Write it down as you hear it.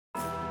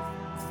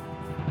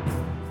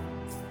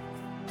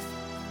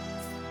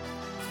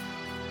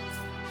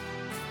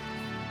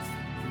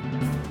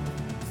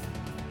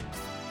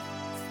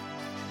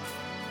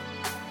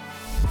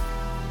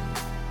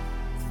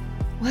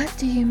What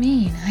do you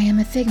mean I am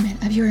a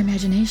figment of your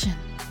imagination?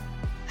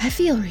 I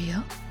feel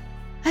real.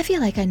 I feel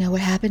like I know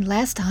what happened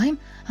last time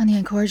on the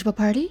Incorrigible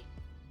Party.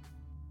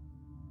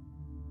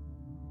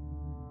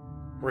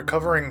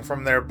 Recovering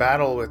from their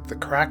battle with the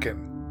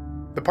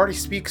Kraken, the party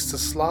speaks to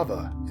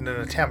Slava in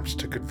an attempt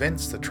to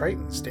convince the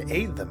Tritons to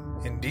aid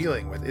them in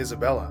dealing with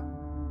Isabella.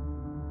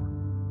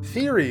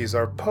 Theories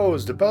are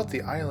posed about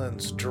the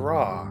island's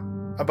draw,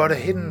 about a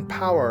hidden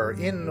power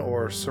in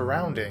or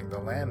surrounding the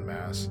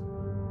landmass.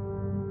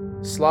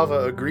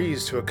 Slava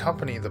agrees to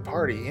accompany the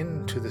party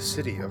into the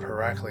city of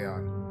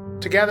Heraklion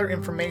to gather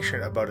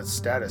information about its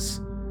status,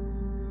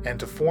 and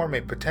to form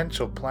a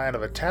potential plan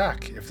of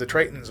attack if the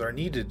Tritons are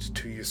needed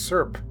to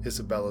usurp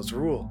Isabella's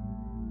rule.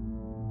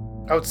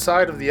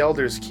 Outside of the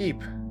Elder's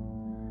Keep,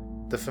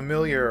 the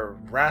familiar,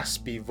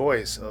 raspy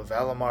voice of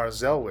Alamar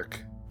Zelwick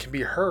can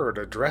be heard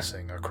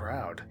addressing a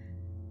crowd.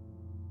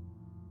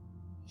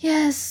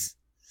 Yes,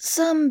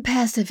 some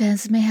past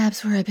events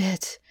mayhaps were a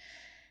bit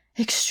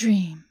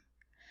extreme.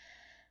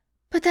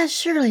 But that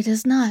surely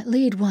does not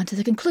lead one to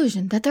the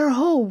conclusion that their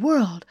whole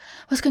world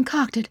was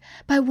concocted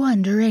by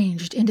one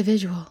deranged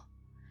individual.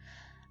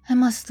 I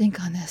must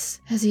think on this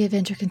as the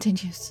adventure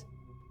continues.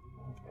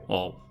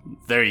 Well,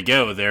 there you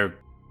go. They're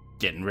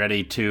getting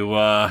ready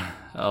to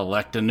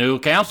elect a new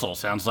council.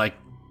 Sounds like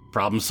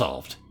problem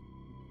solved.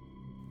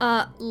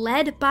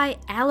 Led by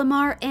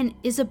Alamar and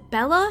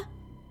Isabella?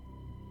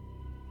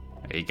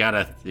 You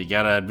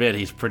gotta admit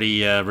he's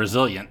pretty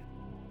resilient.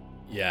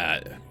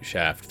 Yeah,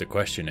 Shaft, the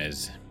question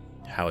is,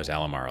 how is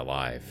Alamar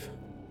alive?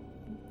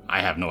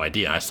 I have no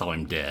idea. I saw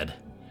him dead.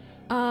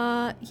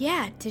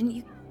 Yeah, didn't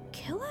you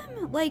kill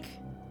him?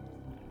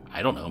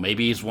 I don't know.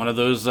 Maybe he's one of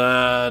those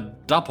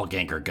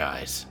doppelganger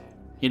guys.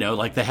 You know,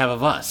 like they have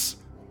of us.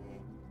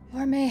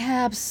 Or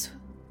mayhaps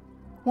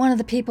one of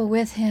the people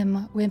with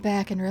him went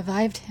back and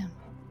revived him.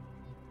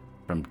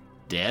 From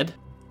dead?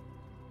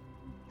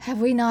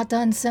 Have we not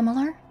done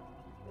similar?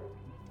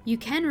 You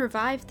can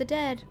revive the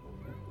dead.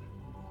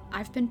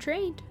 I've been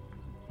trained.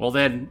 Well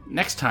then,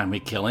 next time we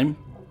kill him,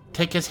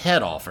 take his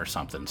head off or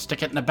something.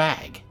 Stick it in a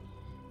bag.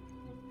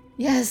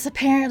 Yes,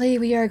 apparently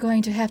we are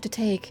going to have to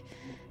take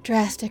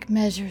drastic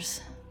measures.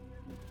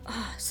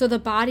 So the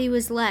body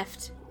was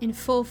left in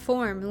full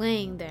form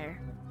laying there.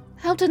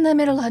 Out in the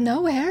middle of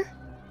nowhere?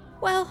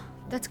 Well,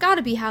 that's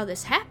gotta be how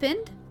this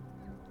happened.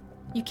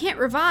 You can't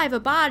revive a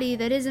body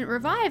that isn't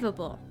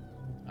revivable.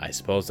 I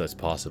suppose that's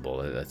possible.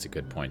 That's a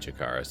good point,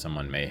 Jakara.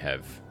 Someone may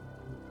have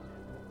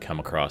come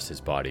across his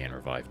body and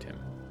revived him.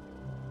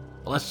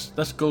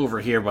 Let's go over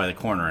here by the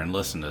corner and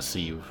listen to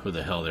see who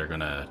the hell they're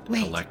gonna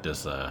elect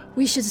as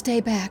We should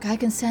stay back. I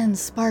can send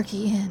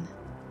Sparky in.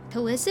 To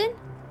listen?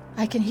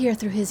 I can hear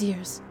through his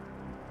ears.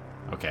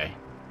 Okay.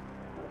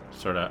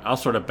 I'll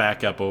sort of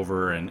back up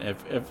over, and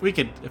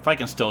if I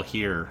can still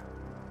hear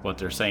what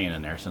they're saying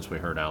in there, since we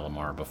heard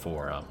Alamar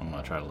before, I'm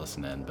gonna try to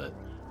listen in. But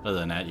other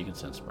than that, you can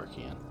send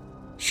Sparky in.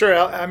 Sure.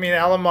 I mean,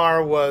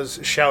 Alamar was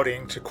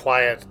shouting to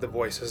quiet the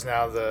voices.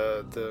 Now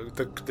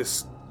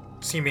this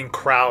seeming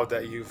crowd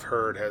that you've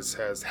heard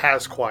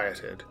has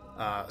quieted.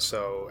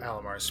 So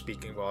Alamar's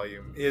speaking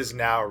volume is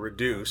now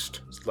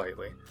reduced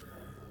slightly.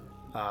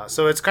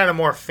 So it's kind of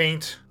more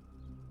faint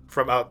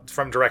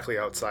from directly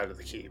outside of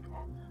the keep.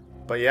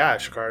 But yeah,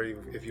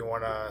 Shakari, if you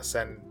want to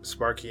send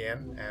Sparky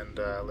in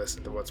and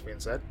listen to what's being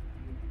said.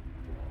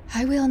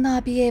 I will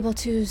not be able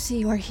to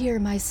see or hear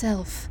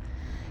myself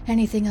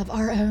anything of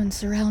our own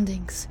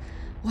surroundings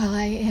while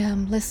I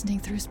am listening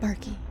through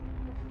Sparky.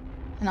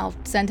 And I'll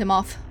send him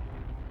off.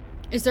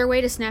 Is there a way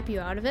to snap you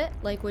out of it?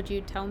 Would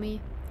you tell me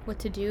what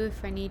to do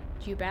if I need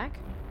you back?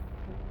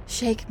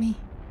 Shake me.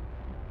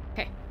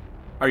 Okay.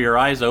 Are your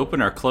eyes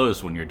open or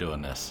closed when you're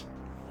doing this?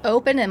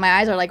 Open, and my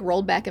eyes are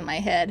rolled back in my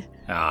head.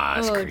 Ah,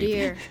 that's creepy.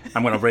 Dear.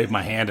 I'm gonna wave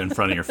my hand in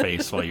front of your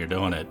face while you're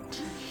doing it.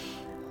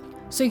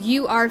 So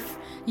you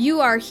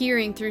are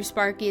hearing through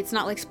Sparky. It's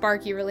not like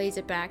Sparky relays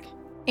it back.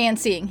 And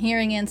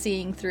hearing and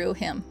seeing through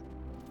him.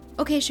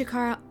 Okay,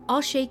 Shakara,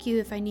 I'll shake you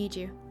if I need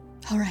you.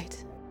 All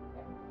right.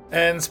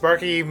 And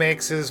Sparky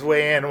makes his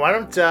way in. Why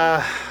don't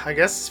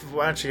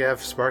you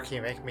have Sparky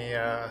make me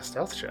a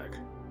stealth check?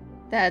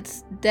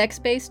 That's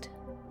dex-based?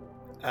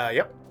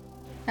 Yep.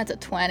 That's a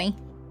 20.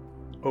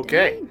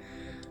 Okay.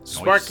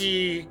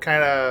 Sparky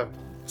kind of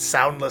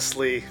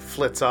soundlessly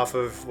flits off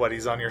of what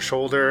he's on your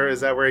shoulder.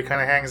 Is that where he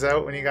kind of hangs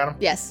out when you got him?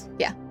 Yes,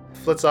 yeah.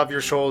 Flits off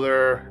your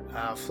shoulder,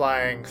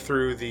 flying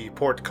through the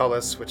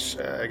portcullis, which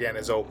again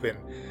is open,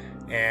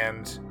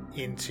 and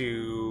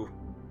into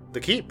the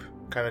keep,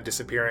 kind of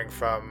disappearing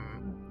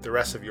from the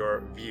rest of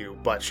your view,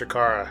 but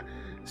Shakara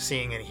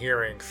seeing and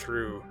hearing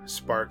through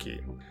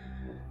Sparky.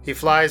 He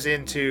flies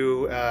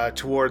into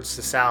towards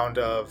the sound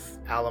of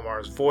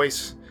Alamar's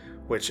voice,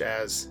 which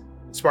as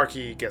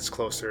Sparky gets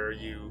closer,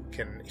 you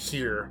can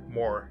hear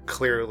more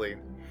clearly.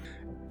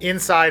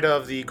 Inside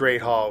of the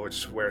Great Hall, which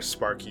is where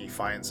Sparky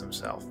finds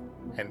himself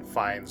and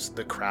finds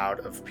the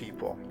crowd of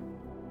people.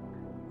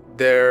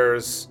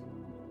 There's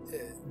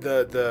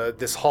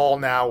this hall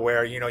now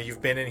where,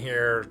 you've been in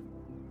here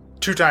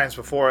 2 times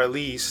before at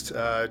least,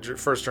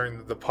 first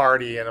during the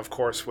party, and of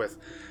course with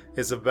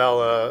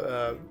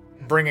Isabella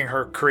bringing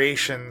her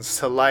creations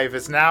to life,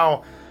 is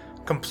now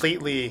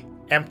completely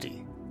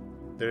empty.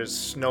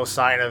 There's no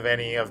sign of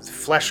any of the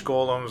flesh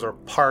golems or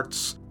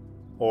parts,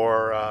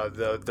 or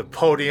the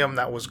podium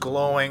that was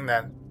glowing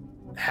that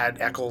had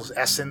Eccles'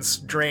 essence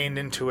drained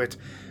into it.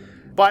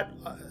 But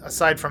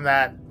aside from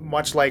that,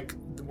 much like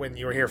when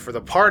you were here for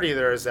the party,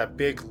 there is that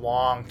big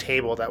long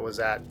table that was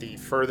at the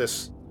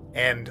furthest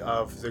end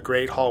of the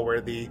great hall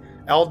where the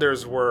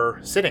elders were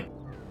sitting.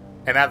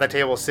 And at the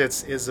table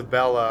sits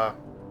Isabella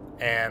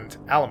and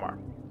Alamar.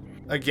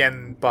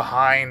 Again,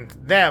 behind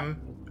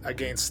them,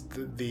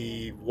 against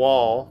the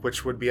wall,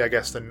 which would be, I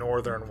guess, the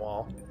northern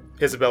wall,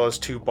 Isabella's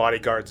 2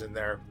 bodyguards in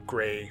their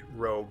gray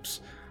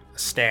robes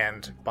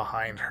stand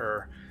behind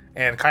her.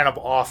 And kind of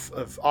off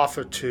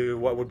to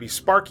what would be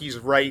Sparky's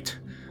right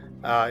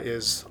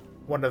is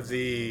one of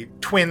the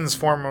twins,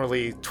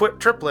 formerly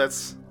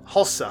triplets,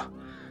 Hulsa.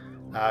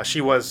 She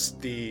was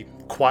the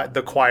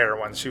quieter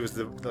one. She was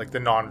the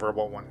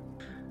nonverbal one.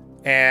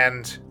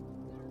 And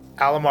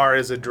Alamar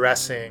is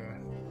addressing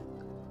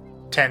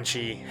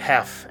Tenchi,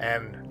 Hef,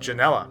 and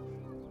Janella.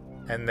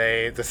 And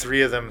the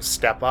 3 of them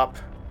step up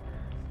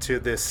to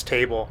this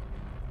table.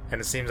 And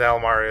it seems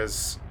Alamar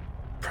is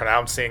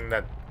pronouncing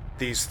that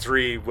these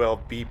 3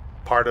 will be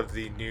part of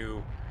the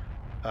new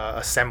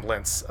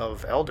assemblance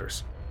of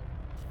elders.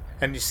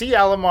 And you see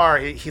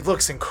Alamar, he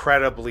looks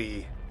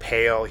incredibly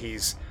pale.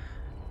 He's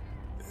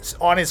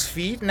on his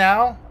feet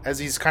now as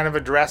he's kind of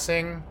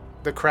addressing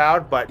the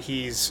crowd, but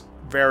he's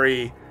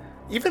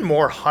even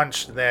more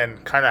hunched than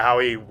kind of how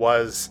he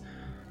was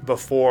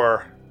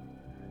before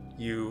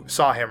you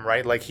saw him,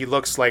 right? Like, he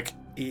looks like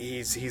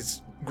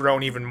he's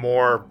grown even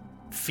more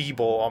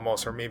feeble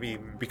almost, or maybe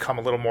become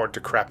a little more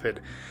decrepit.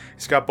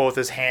 He's got both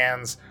his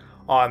hands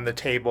on the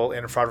table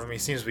in front of him. He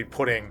seems to be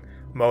putting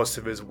most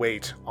of his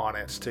weight on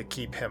it to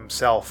keep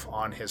himself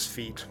on his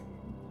feet.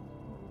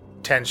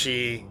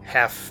 Tenchi,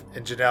 Hef,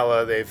 and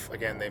Janella,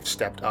 they've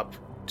stepped up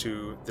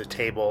to the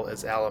table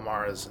as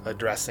Alamar is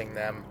addressing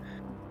them.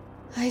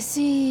 I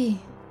see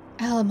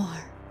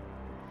Alamar.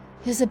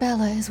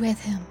 Isabella is with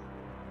him.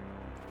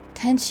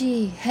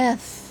 Tenchi,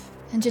 Hef,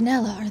 and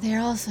Janella are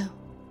there also.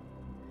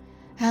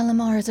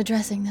 Alamar is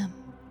addressing them.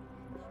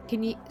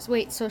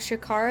 Wait, so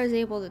Shakara is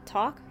able to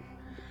talk?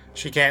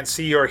 She can't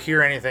see or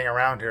hear anything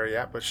around her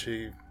yet, but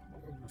she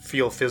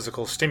feels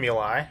physical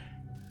stimuli.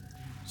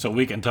 So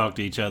we can talk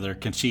to each other.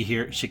 Can she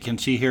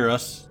hear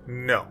us?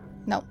 No.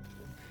 No.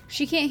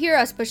 She can't hear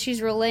us, but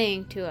she's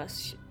relaying to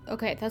us.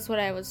 Okay, that's what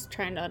I was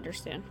trying to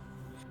understand.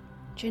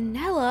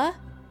 Janella?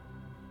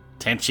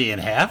 Tenchi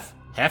and Hef?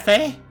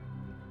 Hefe?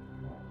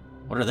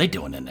 What are they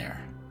doing in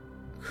there?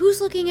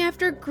 Who's looking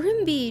after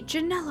Grimby?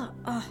 Janella.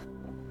 Ugh.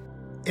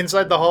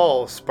 Inside the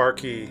hall,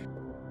 Sparky,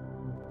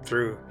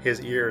 through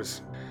his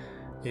ears,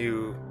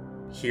 you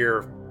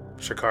hear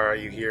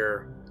Shakara, you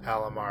hear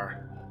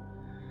Alamar.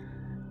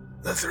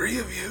 The 3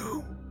 of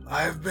you,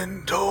 I've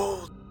been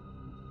told,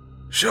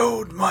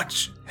 showed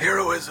much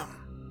heroism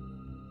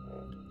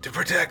to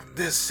protect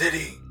this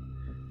city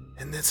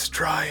in its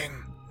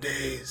trying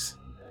days.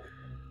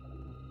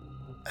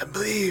 I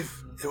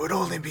believe it would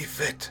only be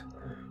fit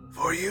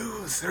for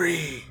you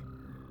 3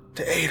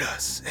 to aid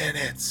us in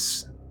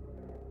its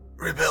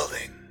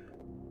rebuilding.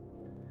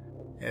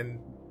 And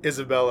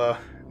Isabella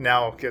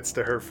now gets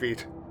to her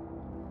feet.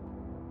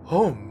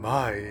 Oh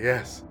my,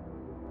 yes.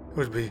 It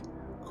would be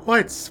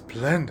quite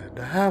splendid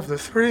to have the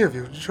 3 of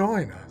you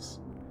join us.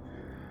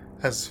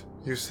 As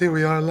you see,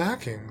 we are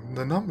lacking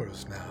the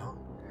numbers now.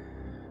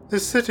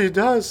 This city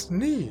does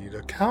need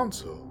a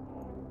council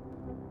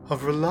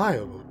of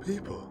reliable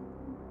people.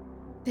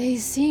 They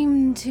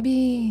seem to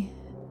be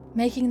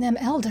making them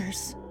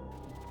elders.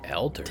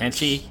 Elders?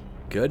 Tenchi?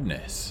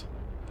 Goodness.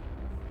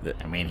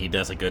 I mean, he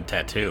does a good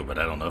tattoo, but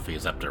I don't know if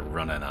he's up to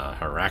running a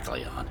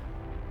Heracleon.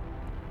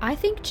 I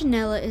think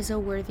Janella is a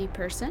worthy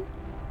person.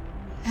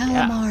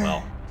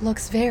 Alamar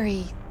looks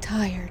very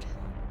tired.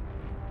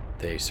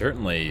 They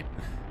certainly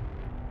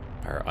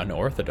are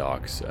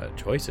unorthodox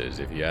choices,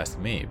 if you ask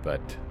me,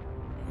 but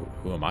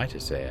who am I to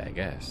say, I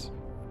guess?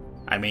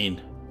 I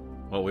mean,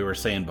 what we were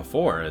saying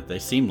before, they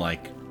seem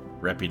like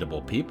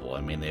reputable people.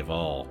 I mean, they've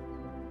all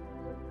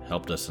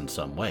helped us in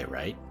some way,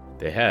 right?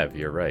 They have,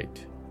 you're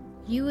right.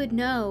 You would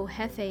know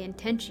Hefe and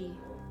Tenchi.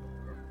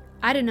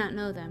 I do not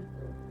know them.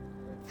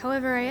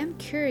 However, I am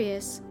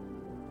curious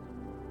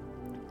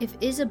if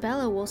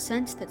Isabella will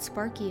sense that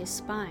Sparky is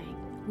spying.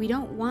 We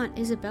don't want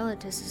Isabella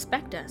to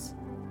suspect us.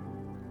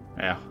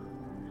 Yeah.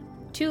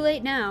 Too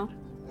late now.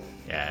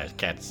 Yeah,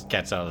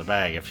 cat's out of the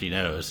bag if she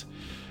knows.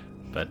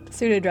 But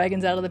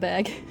Pseudo-dragon's out of the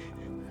bag.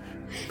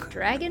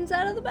 Dragons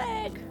out of the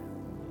bag.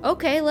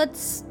 Okay,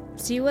 let's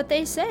see what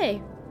they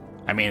say.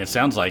 I mean, it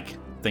sounds like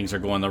things are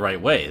going the right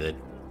way. That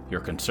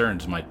your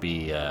concerns might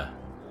be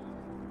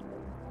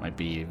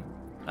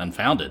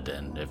unfounded,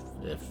 and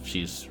if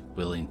she's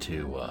willing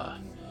to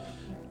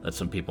let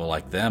some people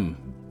like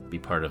them be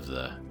part of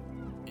the.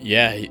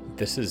 Yeah,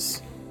 this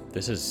is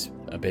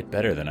a bit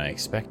better than I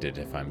expected,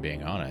 if I'm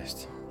being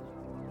honest.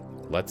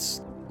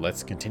 let's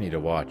continue to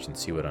watch and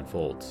see what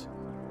unfolds.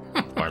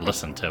 Or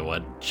listen to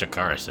what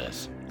Shakara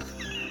says.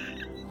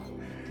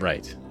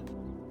 Right.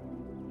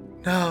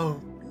 Now,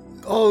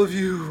 all of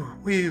you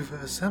we've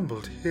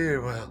assembled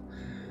here, well,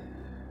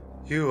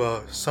 you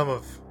are some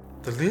of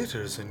the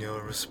leaders in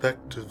your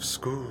respective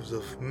schools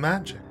of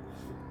magic.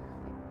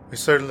 We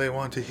certainly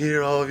want to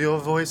hear all of your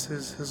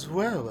voices as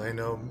well. I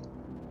know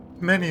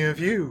many of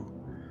you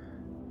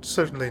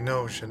certainly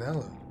know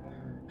Janella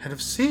and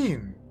have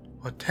seen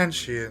what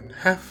Tenchi and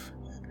Hef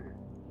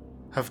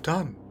have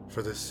done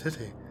for this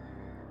city.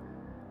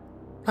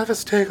 Let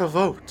us take a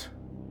vote.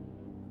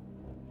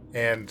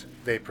 And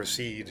they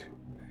proceed.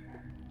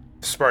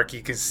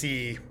 Sparky can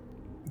see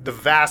the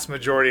vast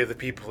majority of the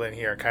people in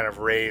here kind of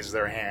raise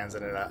their hands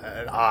and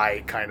an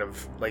eye kind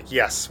of like,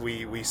 yes,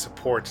 we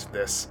support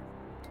this.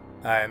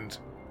 And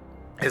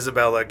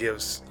Isabella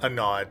gives a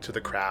nod to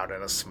the crowd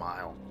and a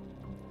smile.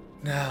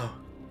 Now,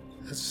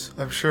 as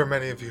I'm sure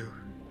many of you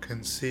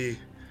can see,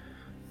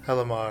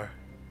 Alamar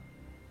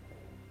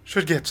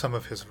should get some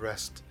of his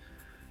rest.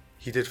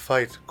 He did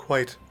fight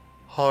quite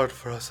hard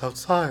for us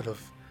outside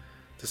of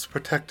this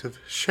protective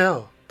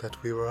shell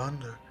that we were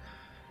under.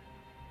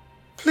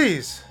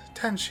 Please,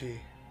 Tenchi,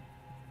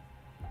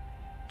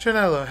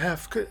 Janella,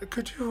 Hef,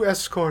 could you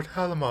escort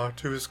Alamar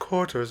to his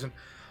quarters, and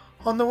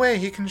on the way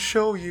he can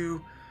show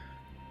you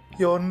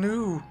your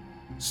new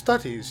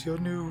studies, your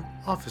new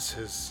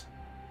offices.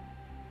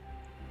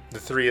 The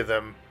three of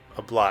them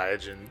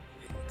oblige, and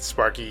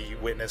Sparky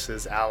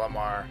witnesses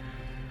Alamar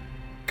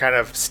kind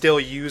of still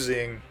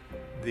using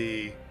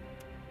the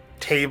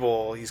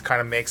table. He's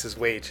kind of makes his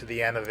way to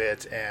the end of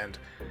it, and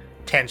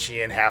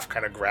Tenchi and Hef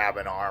kind of grab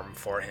an arm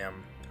for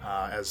him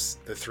as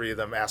the three of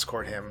them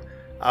escort him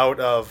out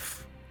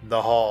of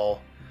the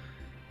hall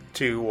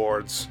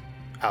towards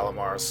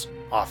Alamar's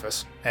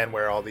office and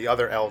where all the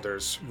other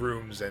elders'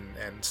 rooms and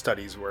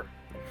studies were.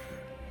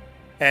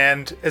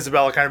 And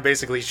Isabella kind of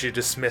basically, she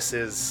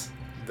dismisses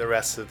the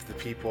rest of the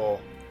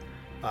people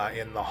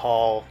in the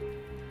hall.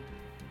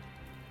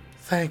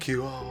 Thank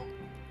you all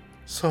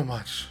so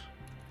much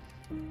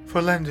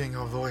for lending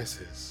your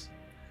voices.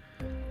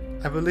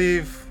 I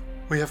believe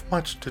we have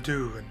much to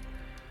do and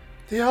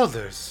the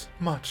elders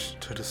much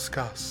to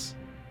discuss.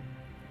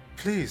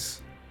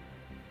 Please,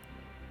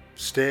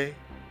 stay,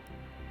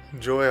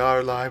 enjoy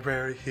our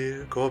library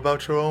here, go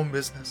about your own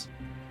business.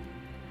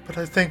 But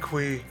I think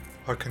we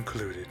are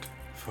concluded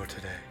for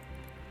today.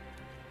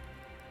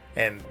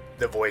 And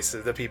the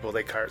voices, the people,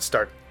 they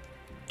start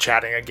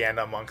chatting again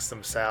amongst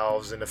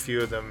themselves, and a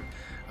few of them,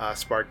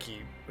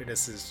 Sparky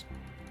witnesses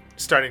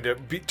starting to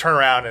turn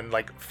around and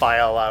like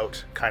file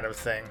out kind of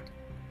thing.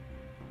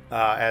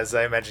 As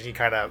I mentioned, he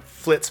kind of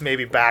flits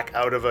maybe back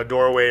out of a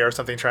doorway or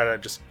something, trying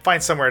to just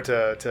find somewhere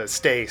to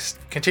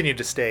continue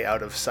to stay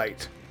out of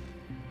sight.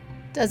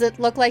 Does it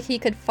look like he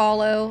could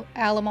follow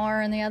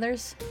Alamar and the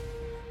others?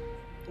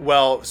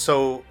 Well,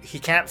 so he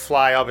can't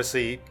fly,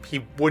 obviously.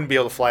 He wouldn't be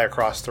able to fly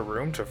across the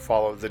room to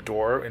follow the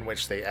door in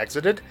which they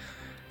exited.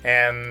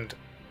 And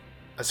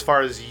as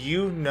far as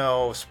you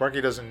know,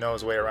 Sparky doesn't know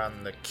his way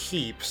around the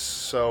keep.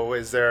 So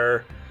is it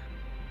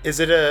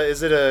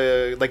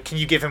a like, can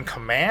you give him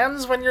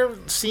commands when you're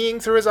seeing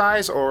through his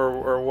eyes,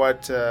 or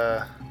what?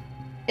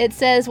 It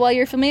says while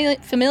your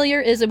familiar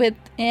is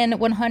within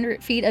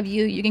 100 feet of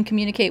you, you can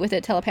communicate with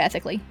it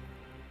telepathically.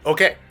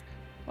 Okay.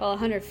 Well,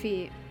 100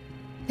 feet.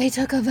 They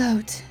took a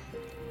vote.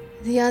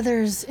 The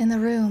others in the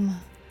room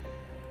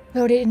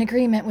voted in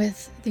agreement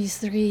with these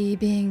three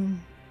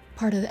being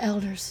part of the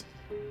elders.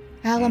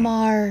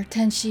 Alamar,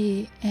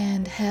 Tenchi,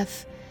 and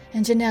Hef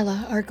and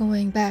Janella are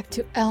going back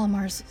to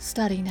Alamar's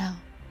study now.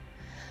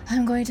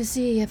 I'm going to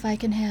see if I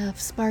can have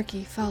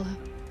Sparky follow.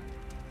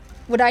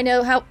 Would I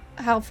know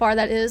how far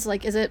that is?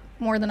 Like, is it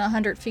more than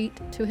 100 feet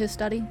to his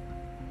study?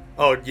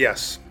 Oh,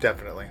 yes,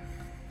 definitely.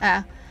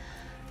 I'm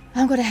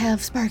going to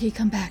have Sparky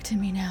come back to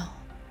me now.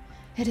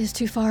 It is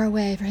too far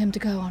away for him to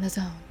go on his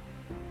own.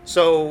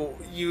 So,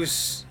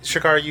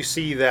 Shakar, you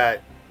see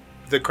that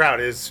the crowd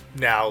is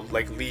now,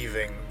 like,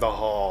 leaving the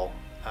hall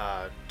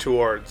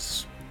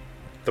towards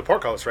the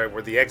portcullis, right,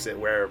 where the exit,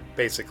 where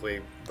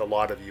basically the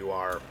lot of you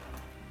are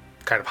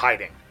kind of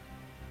hiding.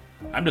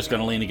 I'm just going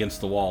to lean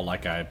against the wall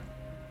like I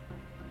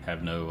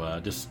have no,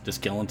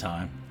 just killing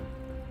time.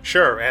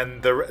 Sure,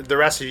 and the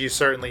rest of you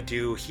certainly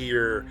do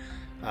hear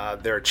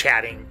their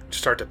chatting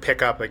start to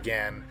pick up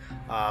again.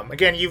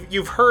 Again,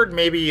 you've heard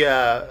maybe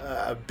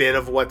a bit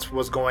of what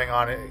was going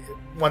on.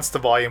 Once the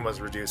volume was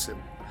reduced, it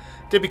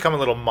did become a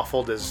little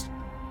muffled, as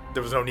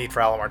there was no need for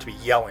Alamar to be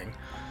yelling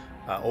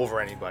over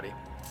anybody.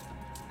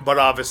 But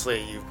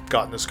obviously, you've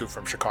gotten the scoop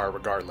from Shakar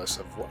regardless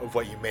of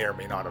what you may or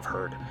may not have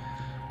heard.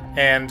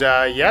 And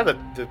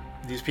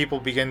these people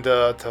begin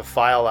to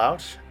file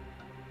out.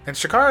 And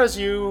Shakar, as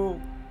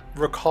you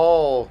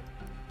recall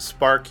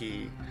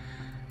Sparky,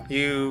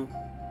 you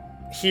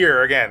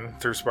hear again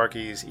through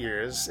Sparky's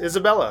ears,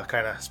 Isabella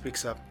kind of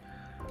speaks up.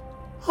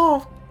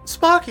 Oh,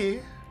 Sparky,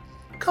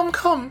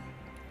 come,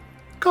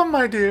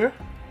 my dear.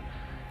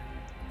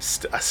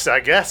 I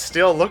guess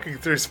still looking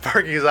through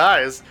Sparky's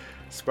eyes,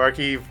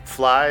 Sparky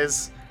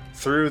flies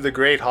through the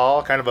Great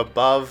Hall, kind of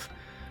above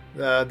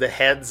the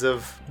heads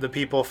of the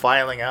people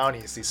filing out.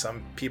 You see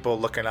some people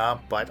looking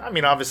up, but I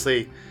mean,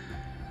 obviously,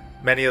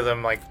 many of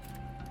them, like,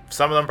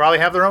 some of them probably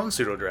have their own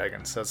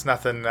pseudo-dragons, so it's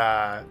nothing.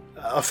 A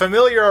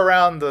familiar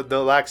around the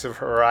likes of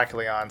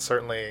Heracleon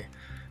certainly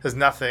there's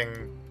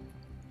nothing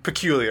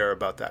peculiar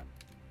about that.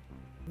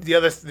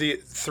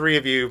 The three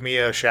of you,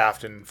 Mia,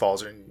 Shaft, and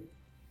Falzer,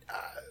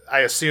 I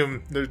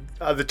assume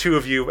the two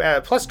of you,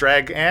 plus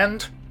Drag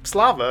and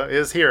Slava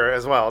is here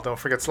as well. Don't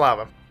forget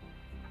Slava.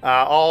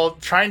 All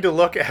trying to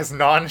look as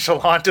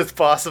nonchalant as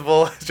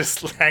possible,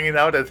 just hanging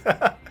out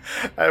at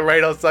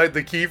right outside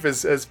the keep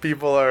as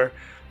people are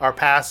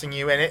passing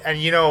you. And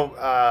you know,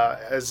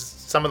 as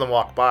some of them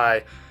walk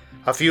by,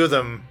 a few of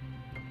them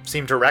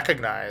seem to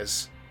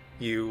recognize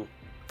you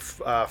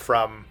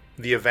from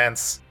the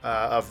events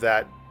of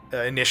that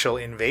initial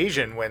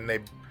invasion when they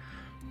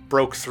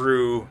broke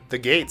through the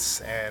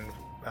gates and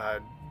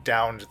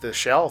downed the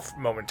shelf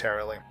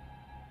momentarily.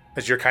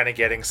 As you're kind of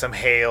getting some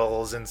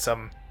hails and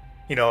some,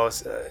 you know,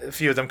 a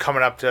few of them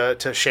coming up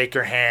to shake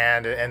your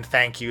hand and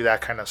thank you, that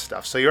kind of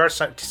stuff. So you are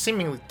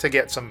seeming to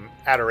get some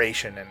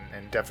adoration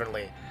and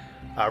definitely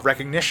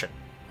recognition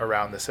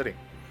around the city.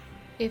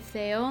 If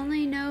they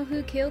only know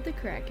who killed the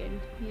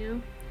Kraken,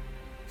 you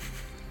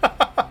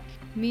know?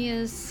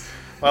 Mia's...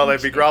 Well,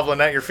 they'd be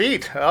groveling at your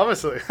feet,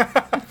 obviously.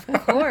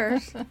 Of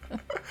course.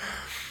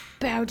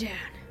 Bow down.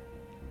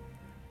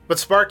 But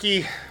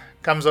Sparky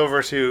comes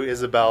over to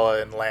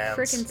Isabella and lands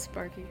Frickin'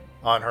 Sparky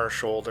on her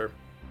shoulder.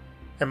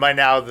 And by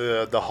now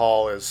the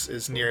hall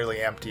is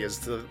nearly empty as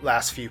the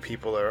last few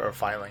people are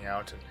filing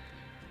out. And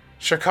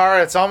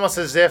Shakara, it's almost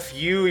as if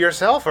you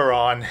yourself are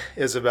on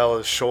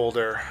Isabella's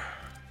shoulder.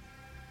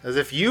 As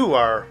if you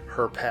are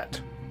her pet.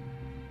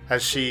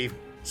 As she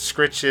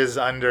scritches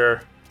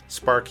under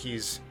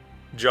Sparky's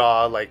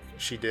jaw like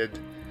she did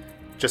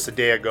just a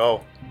day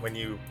ago when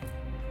you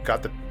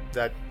got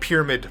that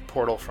pyramid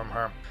portal from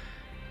her.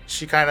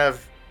 She kind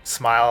of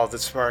smiles at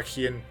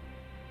Sparky, and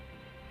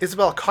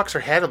Isabella cocks her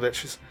head a bit.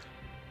 She's,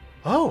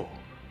 oh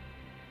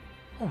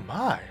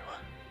my,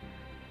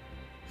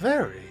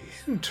 very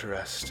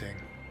interesting.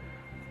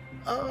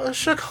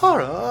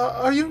 Shakara,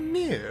 are you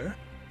near?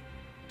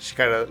 She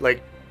kind of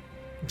like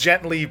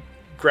gently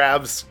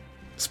grabs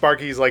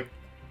Sparky's like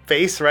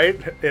face, right,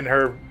 in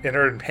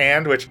her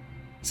hand, which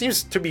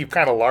seems to be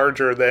kind of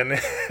larger than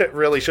it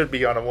really should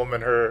be on a woman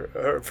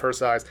her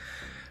size.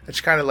 And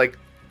she kind of like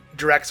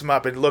directs him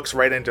up and looks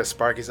right into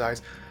Sparky's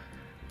eyes.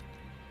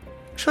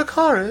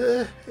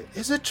 Shakara,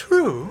 is it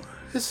true?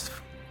 Is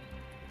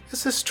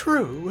this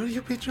true? Will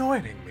you be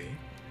joining me?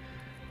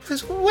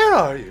 Please, where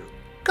are you?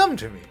 Come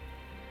to me.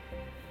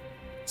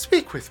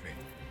 Speak with me.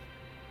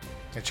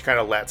 And she kind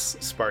of lets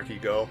Sparky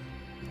go.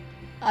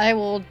 I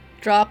will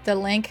drop the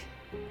link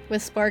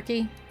with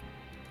Sparky.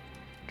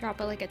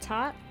 Drop it like a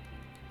tot.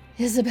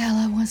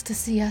 Isabella wants to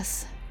see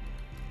us.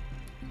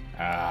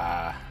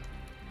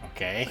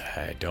 Okay.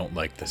 I don't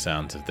like the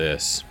sounds of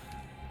this,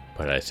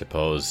 but I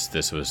suppose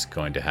this was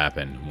going to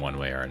happen one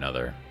way or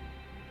another.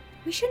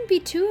 We shouldn't be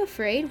too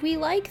afraid. We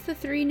like the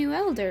three new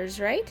elders,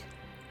 right?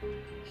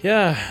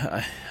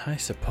 Yeah, I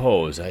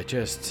suppose.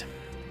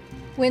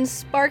 When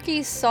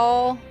Sparky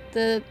saw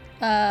the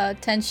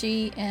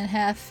Tenchi and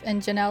Hef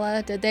and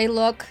Janella, did they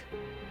look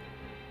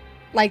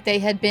like they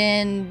had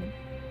been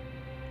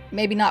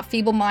maybe not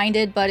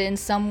feeble-minded, but in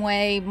some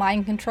way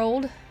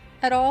mind-controlled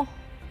at all?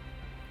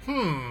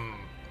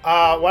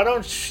 Why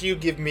don't you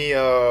give me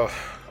a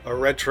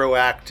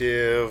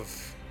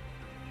retroactive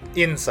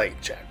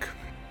insight check?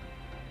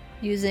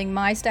 Using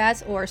my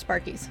stats or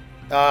Sparky's?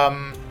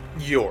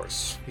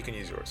 Yours. You can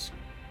use yours.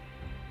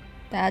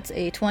 That's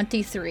a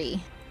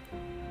 23.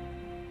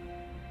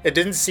 It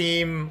didn't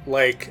seem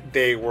like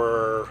they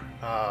were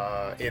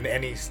in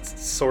any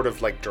sort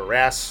of like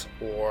duress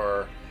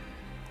or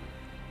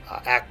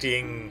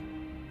acting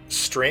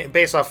strange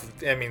based off,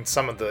 I mean,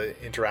 some of the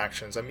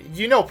interactions. I mean,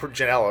 you know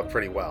Janella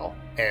pretty well,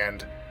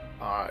 and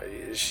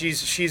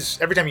she's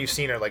every time you've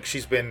seen her, like,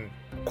 she's been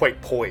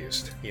quite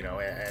poised, you know,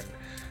 and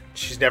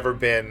she's never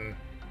been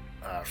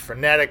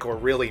frenetic or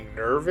really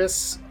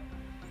nervous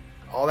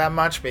all that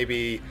much.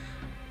 Maybe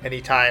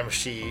anytime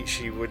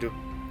she would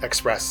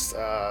express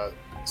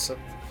some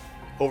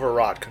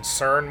overwrought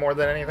concern more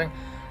than anything.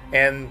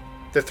 And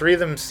the three of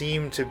them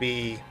seemed to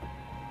be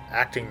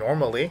acting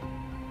normally.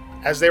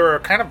 As they were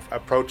kind of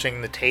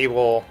approaching the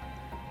table,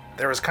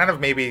 there was kind of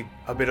maybe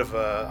a bit of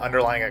a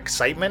underlying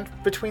excitement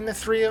between the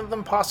three of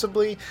them,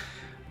 possibly.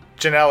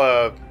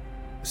 Janella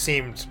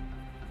seemed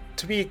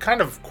to be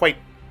kind of quite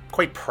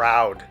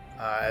proud,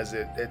 as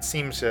it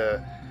seemed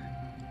to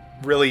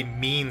really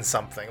mean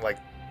something, like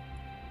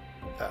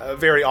a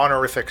very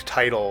honorific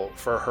title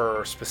for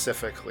her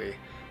specifically.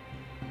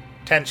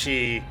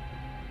 Tenchi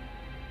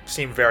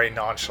seemed very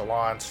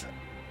nonchalant,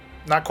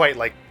 not quite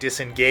like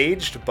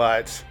disengaged,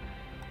 but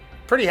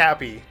pretty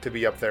happy to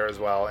be up there as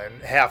well.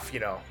 And Hef, you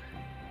know,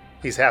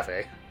 he's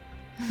Hefe.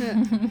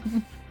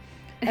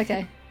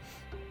 Okay.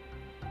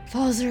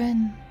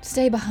 Falzarin,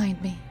 stay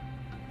behind me.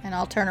 And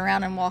I'll turn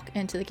around and walk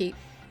into the keep.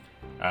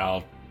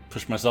 I'll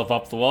push myself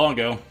up the wall and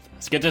go,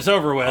 let's get this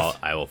over with.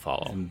 I will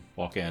follow. And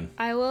walk in.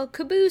 I will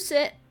caboose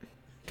it.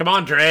 Come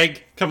on,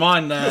 Drag. Come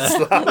on,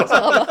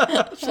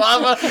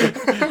 Slava.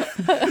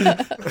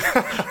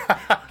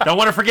 Don't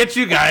want to forget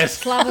you guys.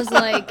 Slava's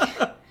like,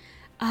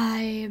 I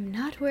am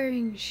not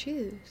wearing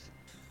shoes.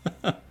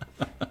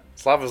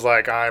 Slava's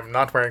like, I'm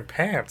not wearing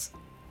pants.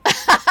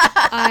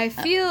 I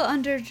feel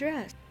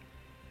underdressed.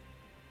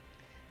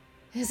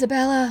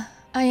 Isabella,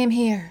 I am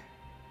here.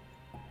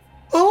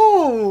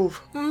 Oh,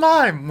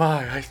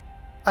 my.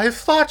 I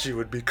thought you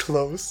would be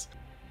close.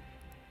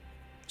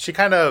 She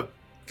kind of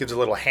gives a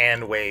little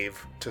hand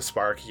wave to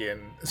Sparky,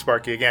 and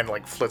Sparky again,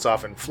 like, flits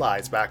off and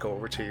flies back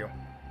over to you.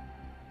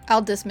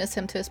 I'll dismiss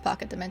him to his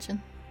pocket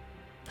dimension.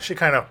 She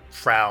kind of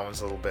frowns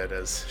a little bit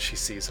as she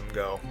sees him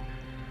go.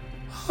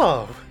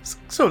 Oh, it's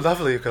so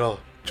lovely you could all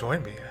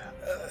join me.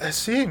 It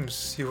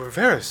seems you were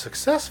very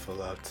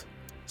successful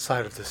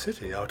outside of the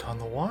city, out on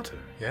the water,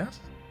 yes?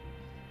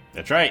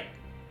 That's right.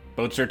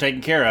 Boats are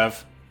taken care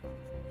of.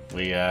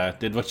 We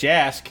did what you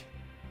asked.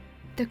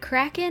 The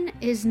Kraken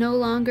is no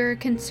longer a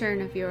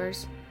concern of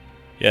yours.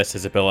 Yes,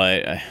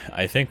 Isabella,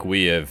 I think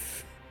we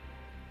have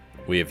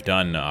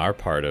done our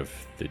part of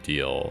the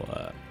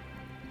deal.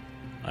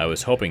 I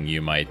was hoping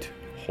you might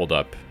hold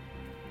up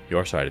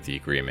your side of the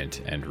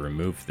agreement and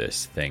remove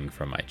this thing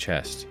from my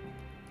chest.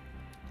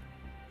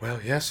 Well,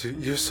 yes,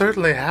 you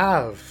certainly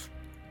have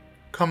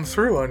come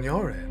through on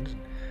your end.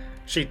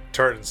 She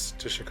turns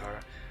to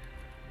Shakara.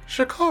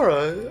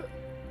 Shakara,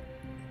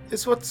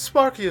 is what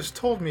Sparky has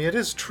told me, it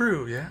is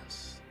true,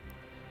 yes?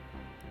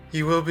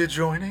 You will be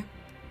joining?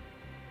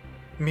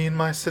 Me and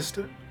my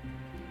sister?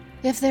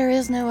 If there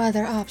is no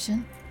other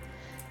option,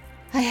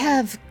 I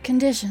have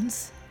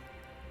conditions.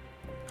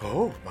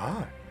 Oh,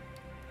 my.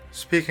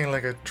 Speaking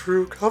like a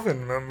true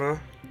Coven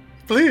member.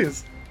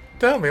 Please,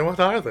 tell me, what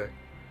are they?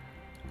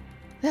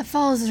 That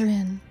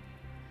Falzarin.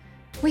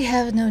 We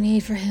have no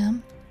need for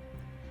him.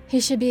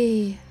 He should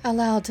be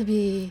allowed to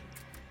be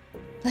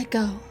let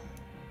go.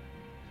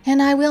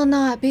 And I will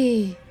not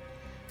be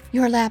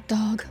your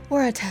lapdog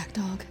or attack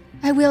dog.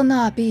 I will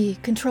not be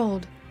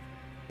controlled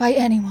by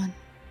anyone.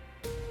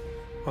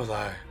 Well,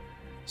 I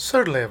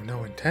certainly have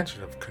no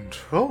intention of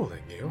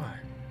controlling you. I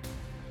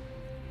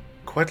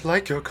quite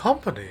like your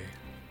company,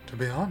 to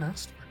be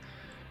honest.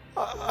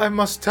 I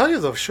must tell you,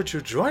 though, should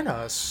you join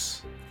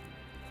us,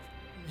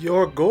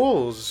 your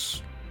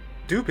goals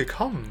do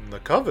become the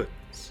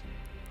Coven's,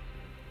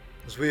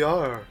 as we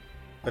are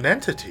an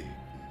entity.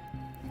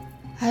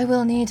 I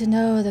will need to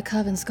know the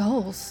Coven's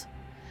goals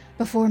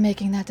before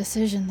making that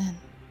decision, then.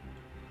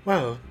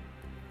 Well,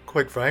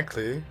 quite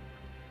frankly,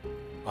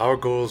 our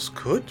goals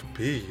could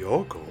be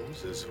your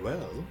goals as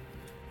well.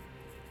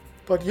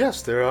 But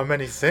yes, there are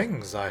many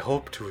things I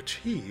hope to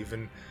achieve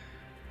and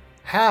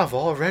have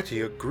already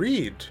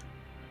agreed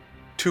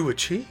to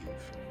achieve.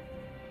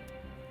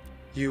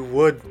 You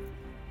would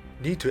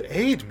need to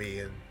aid me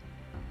in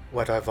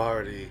what I've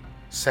already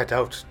set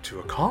out to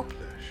accomplish.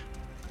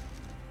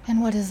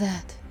 And what is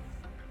that?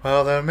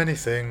 Well, there are many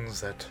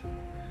things that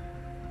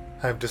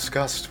I've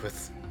discussed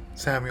with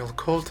Samuel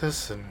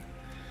Coltis, and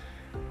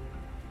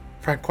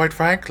quite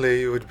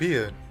frankly, you would be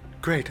a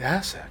great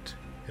asset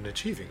in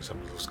achieving some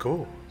of those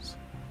goals.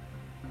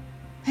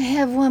 I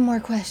have one more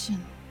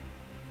question.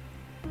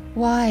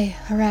 Why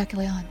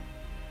Heraklion?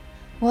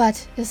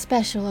 What is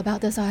special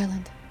about this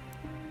island?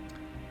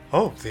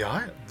 Oh, the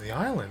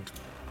island.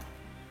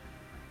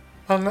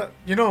 Well,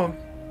 you know,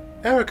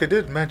 Erica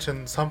did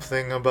mention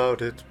something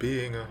about it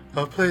being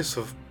a place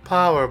of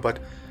power, but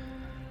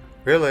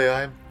really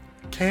I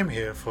came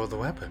here for the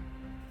weapon.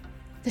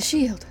 The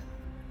shield.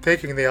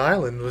 Taking the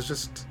island was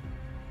just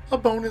a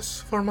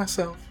bonus for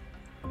myself.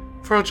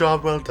 For a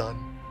job well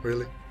done,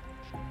 really.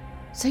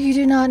 So you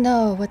do not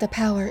know what the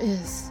power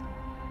is?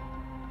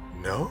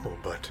 No,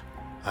 but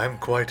I'm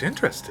quite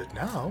interested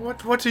now.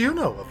 What do you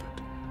know of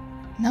it?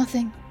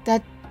 Nothing.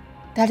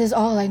 That is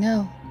all I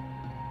know.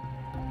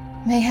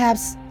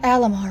 Mayhaps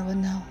Alamar would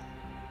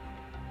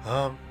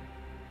know.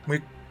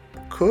 We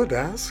could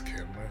ask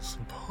him, I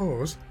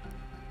suppose.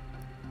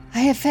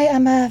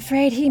 I'm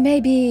afraid he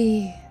may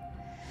be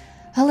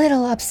a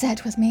little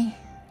upset with me.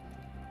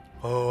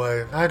 Oh,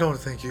 I don't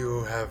think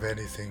you have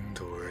anything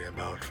to worry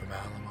about from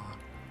Alamar.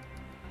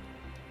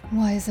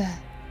 Why is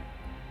that?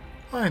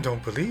 I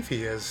don't believe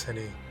he has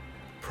any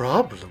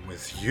problem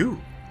with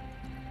you.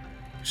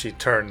 She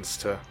turns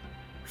to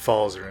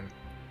Falzarin.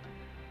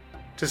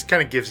 Just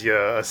kind of gives you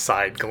a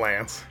side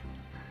glance.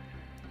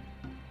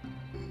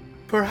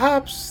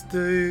 Perhaps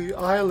the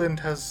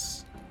island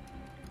has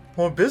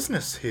more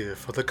business here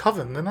for the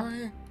Coven than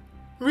I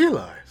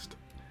realized.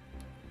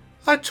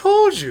 I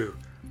told you,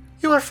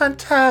 you are a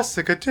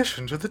fantastic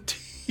addition to the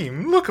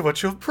team. Look at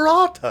what you've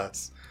brought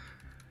us.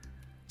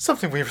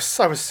 Something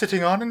I was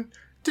sitting on and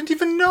didn't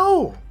even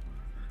know.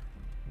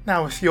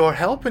 Now with your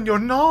help and your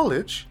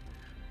knowledge,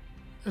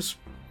 there's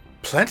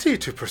plenty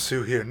to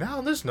pursue here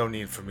now. There's no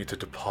need for me to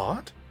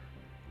depart.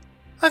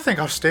 I think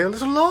I'll stay a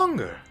little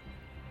longer.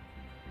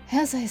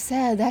 As I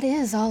said, that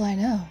is all I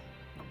know.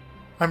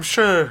 I'm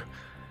sure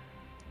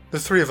the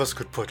three of us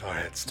could put our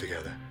heads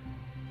together.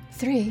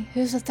 3?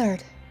 Who's the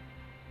third?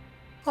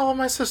 Oh,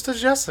 my sister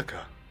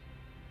Jessica.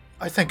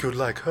 I think you'd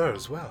like her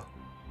as well.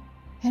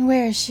 And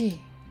where is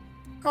she?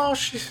 Oh,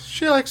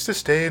 she likes to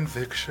stay in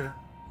Victor,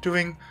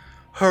 doing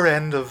her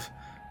end of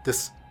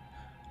this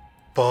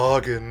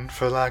bargain,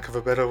 for lack of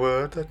a better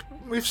word, that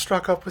we've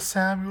struck up with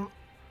Samuel.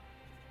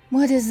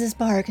 What is this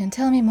bargain?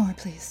 Tell me more,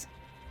 please.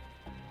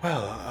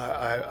 Well,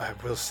 I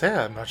will say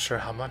I'm not sure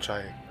how much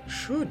I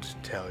should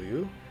tell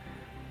you.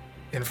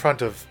 In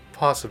front of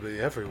possibly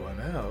everyone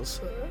else.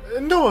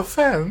 No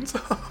offense.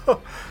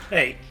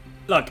 Hey,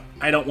 look,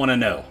 I don't want to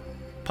know.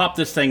 Pop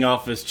this thing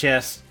off his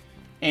chest,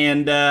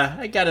 and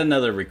I got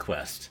another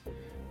request.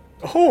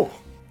 Oh!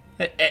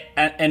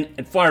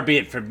 And far be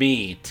it from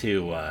me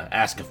to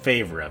ask a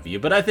favor of you,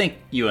 but I think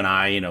you and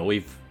I,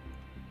 we've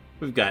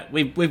got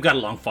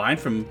along fine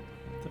from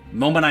the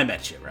moment I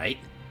met you, right?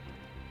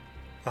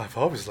 I've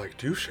always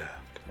liked you,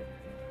 Shaft.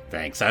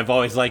 Thanks. I've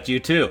always liked you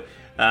too.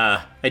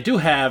 I do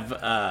have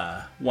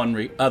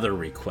one other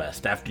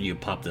request after you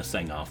pop this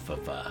thing off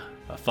of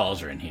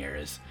Falzarin here.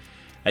 Is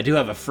I do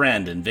have a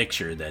friend in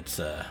Victor that's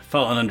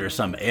fallen under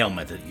some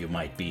ailment that you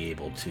might be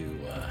able to,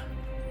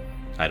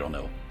 I don't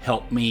know,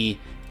 help me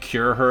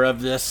cure her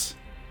of this.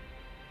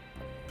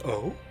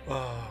 Oh,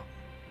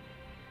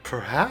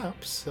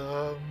 perhaps.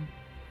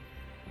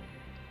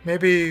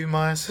 Maybe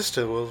my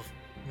sister will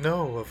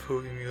know of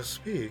whom you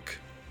speak.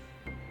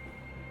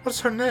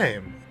 What's her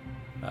name?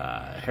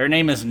 Her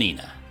name is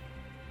Nina.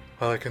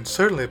 Well, I can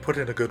certainly put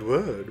in a good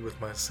word with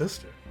my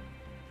sister.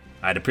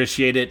 I'd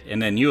appreciate it,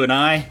 and then you and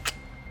I,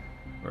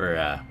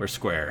 we're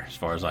square as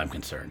far as I'm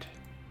concerned.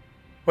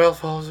 Well,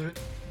 Falzarin,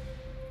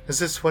 is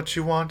this what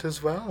you want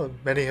as well?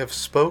 Many have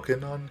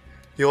spoken on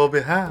your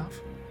behalf.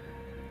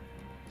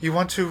 You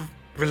want to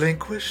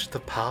relinquish the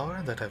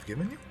power that I've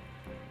given you?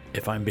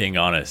 If I'm being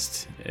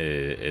honest,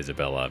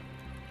 Isabella,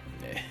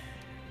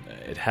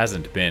 it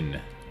hasn't been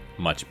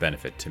much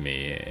benefit to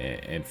me.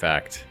 In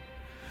fact,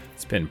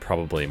 it's been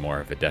probably more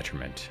of a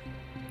detriment.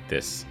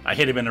 I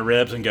hit him in the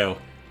ribs and go,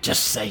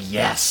 just say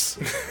yes.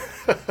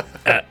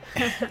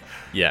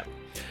 Yeah.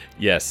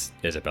 Yes,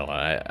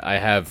 Isabella, I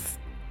have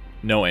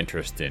no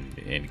interest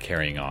in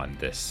carrying on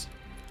this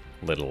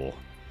little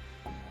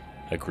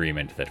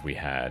agreement that we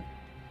had.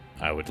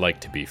 I would like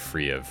to be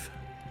free of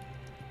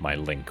my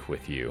link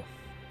with you.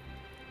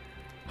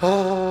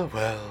 Ah,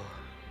 well,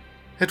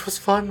 it was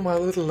fun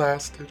while it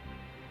lasted.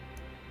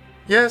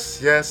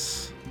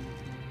 Yes,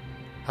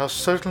 I'll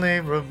certainly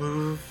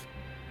remove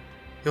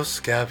your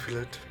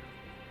scapulet.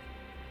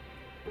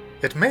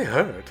 It may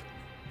hurt.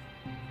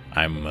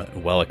 I'm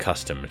well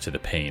accustomed to the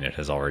pain it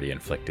has already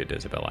inflicted,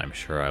 Isabella. I'm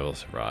sure I will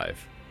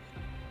survive.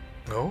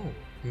 Oh,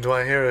 do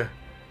I hear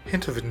a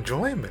hint of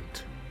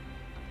enjoyment?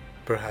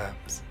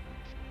 Perhaps.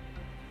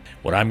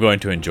 What I'm going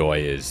to enjoy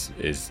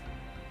is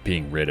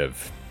being rid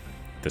of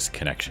this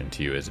connection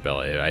to you,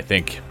 Isabella. I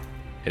think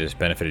it has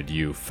benefited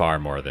you far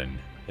more than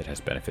it has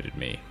benefited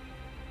me.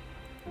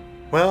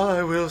 Well,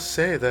 I will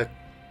say that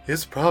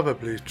is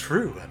probably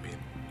true. I mean,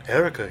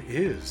 Erica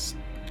is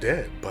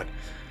dead, but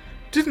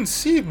didn't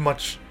see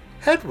much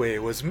headway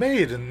was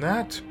made in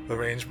that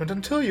arrangement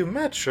until you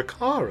met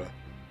Shakara.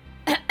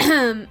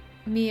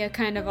 Mia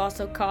kind of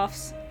also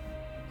coughs.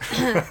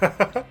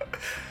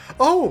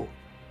 Oh,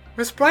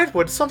 Miss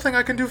Brightwood, something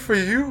I can do for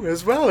you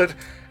as well. It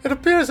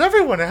appears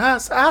everyone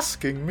has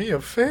asking me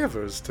of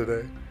favors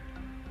today.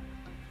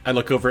 I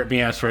look over at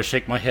Mia and sort of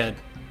shake my head.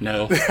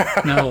 No.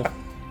 No.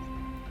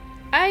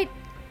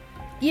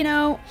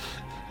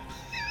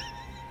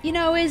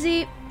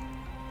 Izzy,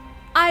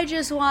 I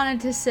just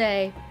wanted to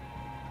say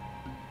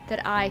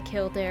that I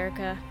killed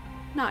Erica,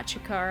 not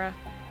Shakara.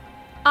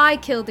 I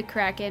killed the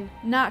Kraken,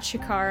 not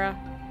Shakara.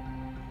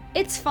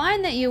 It's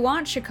fine that you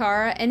want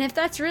Shakara, and if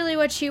that's really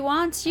what she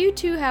wants, you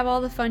two have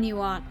all the fun you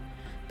want.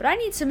 But I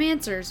need some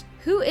answers.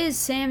 Who is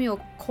Samuel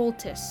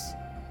Coltis?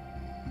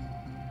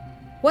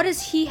 What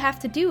does he have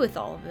to do with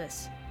all of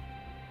this?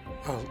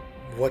 Well,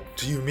 what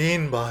do you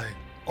mean by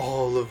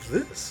all of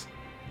this?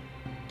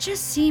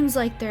 Just seems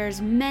like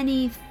there's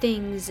many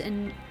things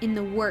in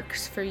the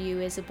works for you,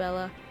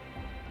 Isabella.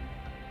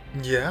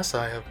 Yes,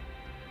 I have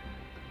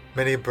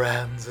many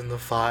brands in the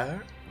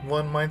fire,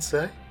 one might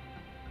say.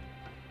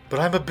 But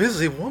I'm a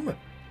busy woman.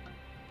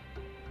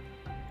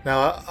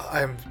 Now,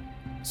 I'm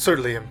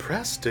certainly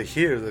impressed to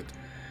hear that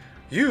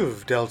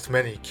you've dealt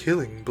many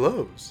killing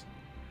blows.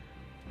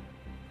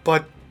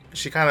 But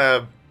she kind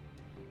of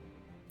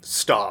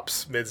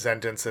stops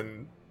mid-sentence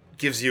and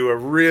gives you a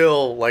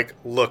real,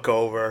 look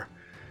over.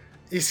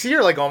 You see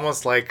her,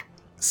 almost,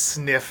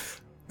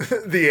 sniff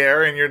the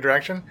air in your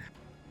direction.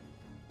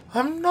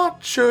 I'm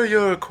not sure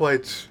you're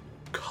quite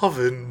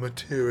coven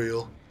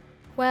material.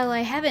 Well,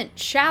 I haven't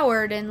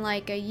showered in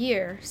a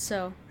year,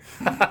 so...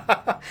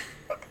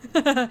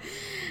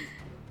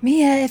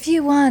 Mia, if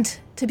you want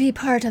to be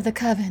part of the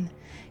coven,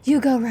 you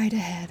go right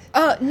ahead.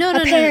 Oh, no.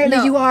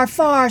 Apparently you are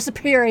far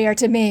superior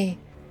to me.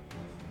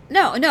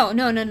 No. I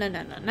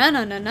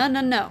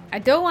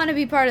don't want to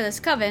be part of this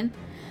coven.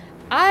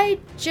 I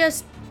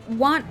just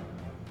want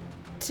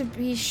to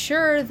be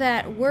sure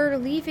that we're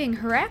leaving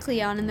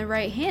Heraklion in the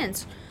right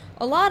hands.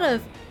 A lot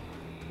of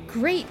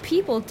great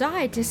people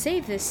died to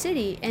save this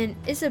city, and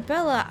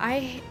Isabella,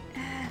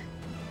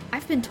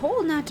 I've been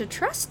told not to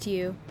trust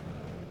you.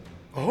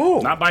 Oh,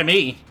 Not by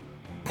me.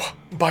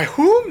 by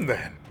whom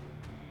then?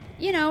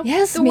 You know,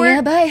 Yes, the Mia,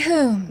 word, by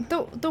whom?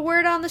 the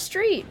word on the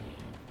street.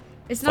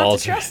 It's not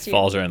to trust you.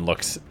 Falzarin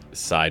looks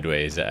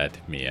sideways at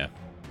Mia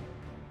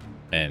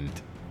and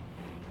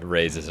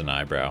raises an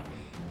eyebrow.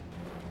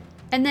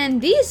 And then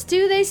these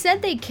two, they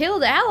said they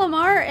killed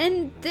Alamar,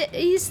 and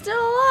he's still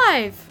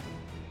alive.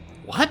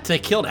 What? They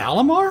killed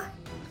Alamar?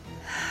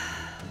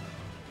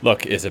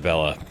 Look,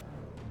 Isabella,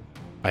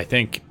 I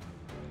think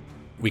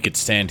we could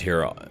stand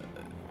here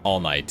all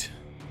night,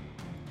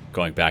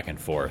 going back and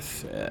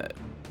forth.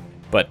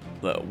 But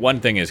one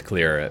thing is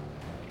clear.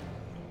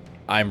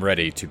 I'm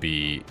ready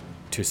to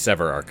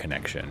sever our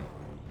connection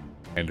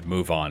and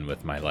move on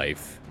with my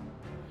life.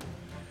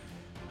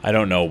 I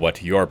don't know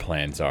what your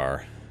plans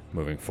are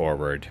moving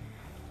forward.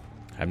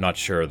 I'm not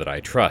sure that I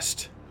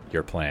trust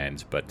your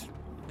plans, but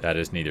that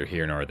is neither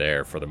here nor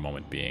there for the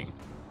moment being.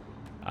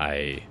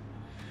 I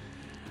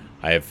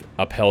have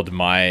upheld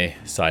my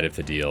side of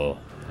the deal.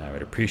 I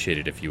would appreciate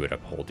it if you would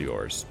uphold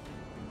yours.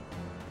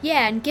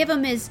 Yeah, and give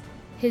him his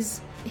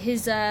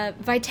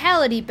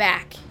vitality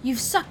back. You've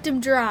sucked him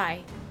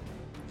dry.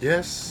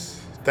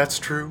 Yes, that's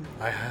true,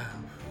 I have.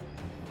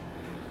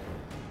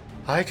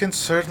 I can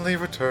certainly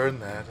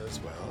return that as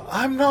well.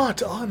 I'm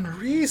not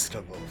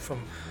unreasonable.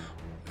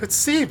 It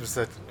seems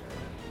that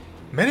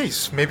maybe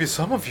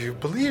some of you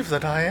believe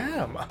that I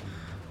am.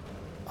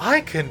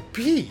 I can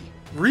be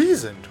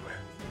reasoned with.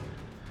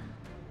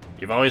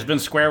 You've always been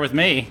square with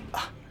me.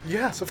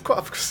 Yes, of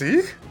course.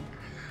 See?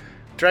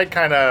 Dreg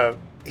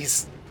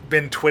he's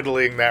been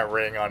twiddling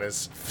that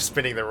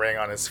spinning the ring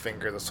on his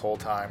finger this whole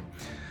time.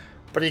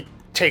 But he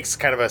takes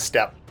kind of a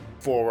step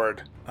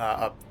forward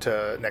up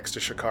to next to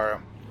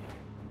Shakara.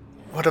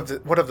 What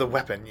of the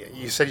weapon?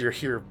 You said you're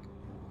here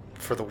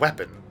for the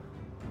weapon.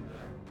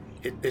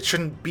 It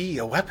shouldn't be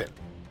a weapon.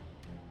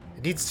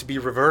 It needs to be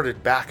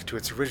reverted back to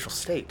its original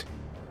state.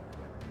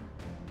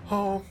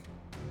 Oh,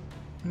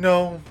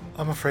 no,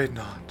 I'm afraid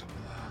not.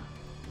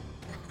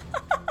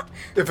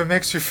 If it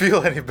makes you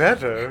feel any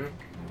better,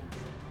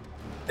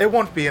 it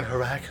won't be in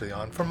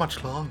Heraklion for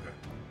much longer.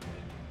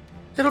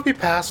 It'll be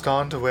passed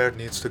on to where it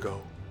needs to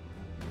go.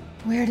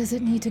 Where does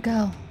it need to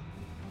go?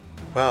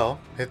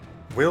 Well, it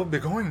will be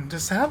going to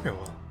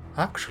Samuel,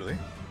 actually.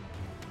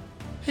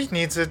 He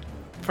needs it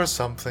for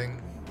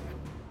something.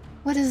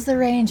 What is the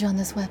range on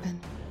this weapon?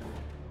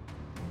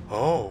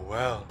 Oh,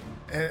 well.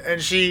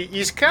 And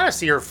you kind of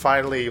see her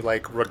finally,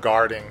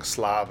 regarding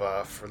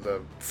Slava for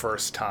the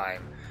first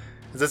time.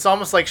 It's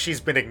almost like she's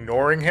been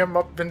ignoring him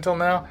up until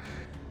now.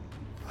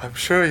 I'm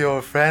sure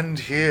your friend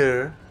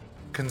here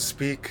can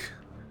speak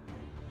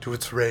to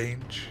its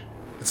range.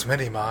 It's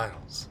many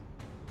miles.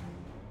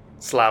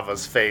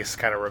 Slava's face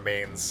kind of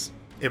remains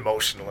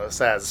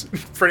emotionless, as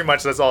pretty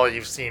much that's all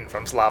you've seen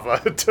from Slava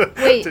to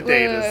date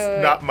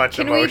is not much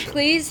emotion. Can we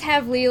please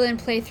have Leland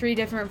play 3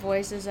 different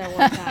voices at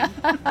one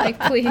time?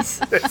 Please.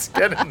 Let's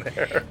get in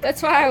there.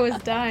 That's why I was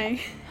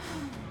dying.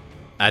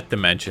 At the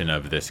mention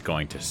of this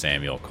going to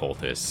Samuel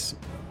Coltis,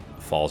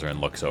 Falzarin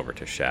looks over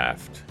to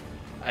Shaft.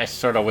 I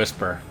sort of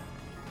whisper,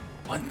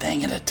 one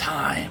thing at a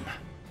time.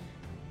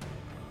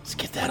 Let's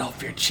get that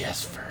off your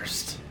chest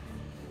first.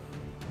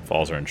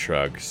 Falzarin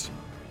shrugs,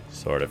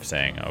 sort of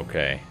saying,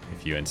 okay,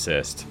 if you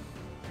insist.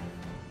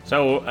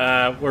 So,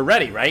 we're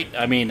ready, right?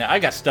 I mean, I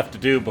got stuff to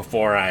do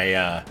before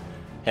I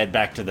head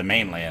back to the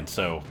mainland,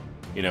 so,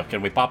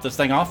 can we pop this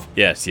thing off?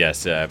 Yes.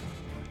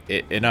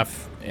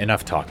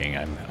 Enough talking.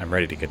 I'm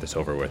ready to get this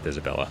over with,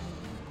 Isabella.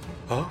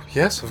 Oh,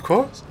 yes, of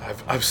course.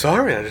 I'm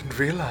sorry, I didn't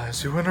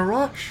realize you were in a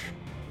rush.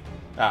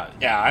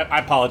 I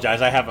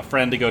apologize. I have a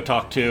friend to go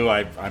talk to.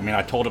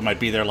 I told him I'd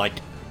be there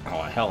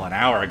an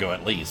hour ago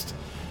at least.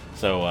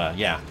 So,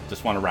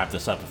 just want to wrap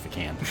this up if I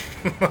can.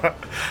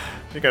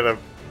 She got the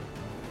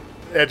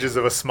edges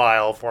of a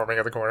smile forming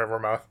at the corner of her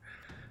mouth.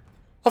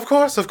 Of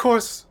course.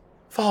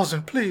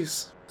 Falzarin,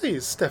 please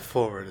step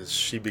forward as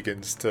she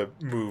begins to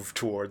move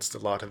towards the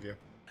lot of you.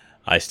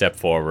 I step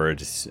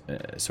forward,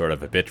 sort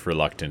of a bit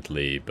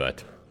reluctantly,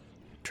 but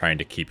trying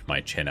to keep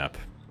my chin up.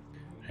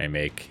 I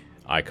make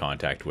eye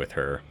contact with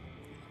her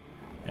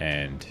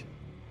and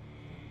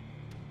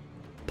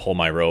pull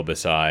my robe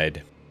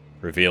aside,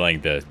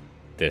 revealing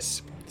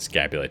this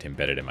scapulet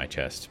embedded in my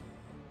chest.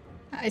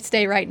 I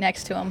stay right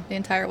next to him the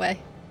entire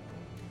way.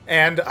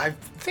 And I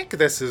think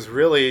this is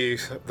really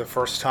the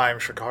first time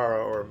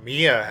Shakara or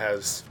Mia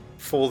has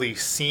fully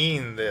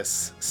seen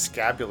this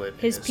scapulet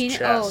His in his penis.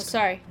 chest. Oh,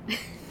 sorry.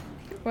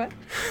 What?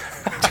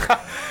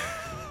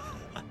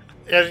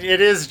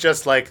 It is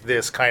just like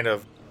this kind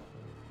of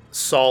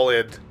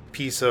solid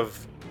piece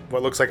of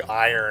what looks like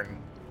iron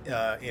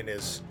in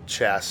his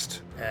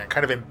chest, and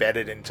kind of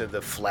embedded into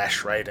the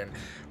flesh, right? And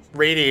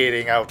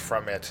radiating out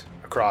from it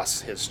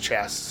across his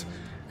chest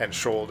and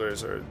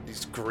shoulders are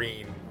these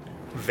green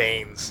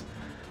veins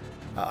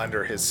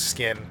under his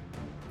skin.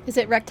 Is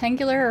it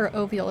rectangular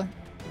or ovular?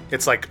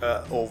 It's like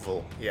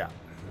oval, yeah.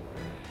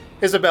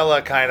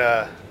 Isabella kind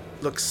of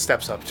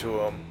steps up to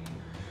him,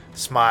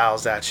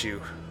 smiles at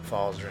you,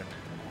 Falzarin,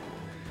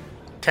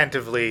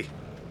 tentatively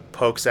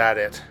pokes at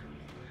it,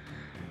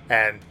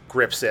 and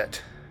grips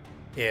it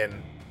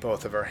in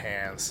both of her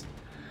hands.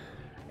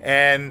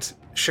 And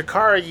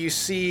Shakara, you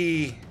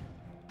see,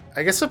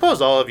 I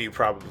suppose all of you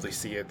probably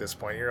see at this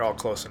point, you're all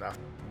close enough,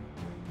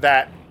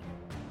 that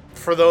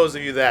for those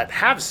of you that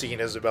have seen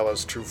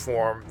Isabella's true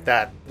form,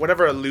 that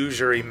whatever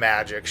illusory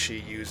magic she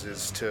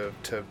uses to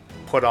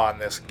put on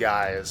this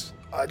guy is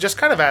just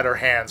kind of at her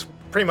hands,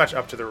 pretty much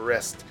up to the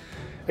wrist.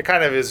 It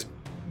kind of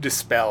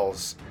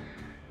dispels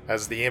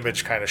as the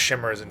image kind of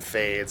shimmers and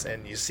fades,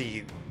 and you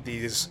see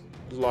these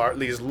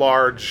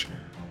large,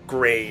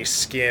 gray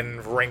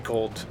skin,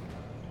 wrinkled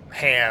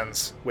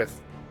hands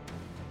with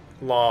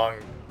long,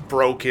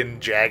 broken,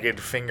 jagged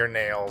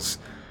fingernails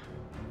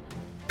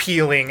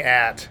peeling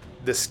at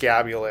the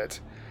scabulet,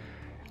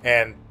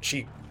 and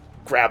she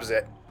grabs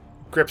it,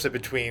 grips it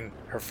between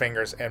her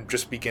fingers, and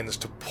just begins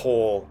to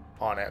pull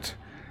on it.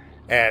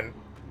 And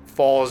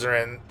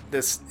Falzarin,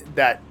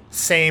 that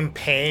same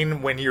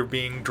pain when you're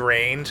being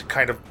drained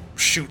kind of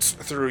shoots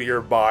through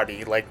your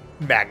body, like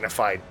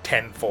magnified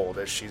tenfold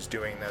as she's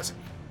doing this.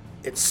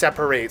 It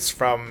separates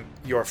from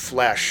your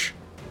flesh,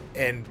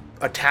 and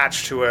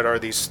attached to it are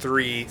these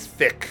 3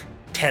 thick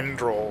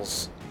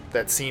tendrils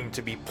that seem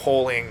to be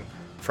pulling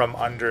from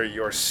under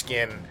your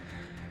skin.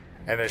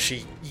 And as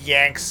she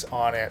yanks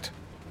on it,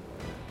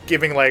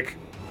 giving like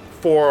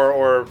 4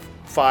 or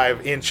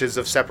 5 inches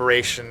of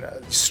separation,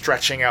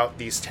 stretching out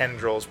these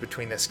tendrils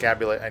between the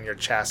scapulet and your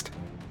chest.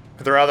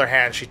 With her other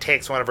hand, she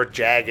takes one of her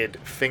jagged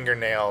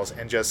fingernails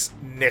and just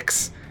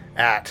nicks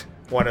at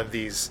one of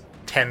these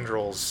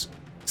tendrils,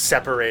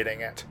 separating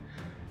it.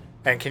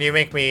 And can you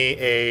make me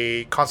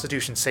a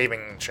Constitution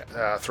saving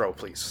throw,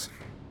 please?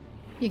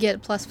 You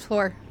get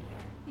 +4.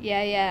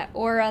 Yeah,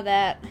 aura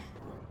that.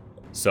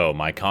 So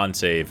my con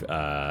save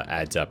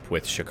adds up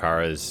with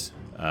Shakara's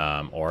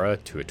aura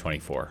to a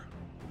 24.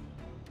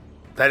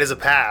 That is a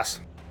pass.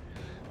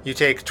 You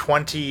take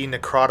 20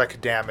 necrotic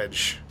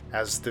damage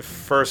as the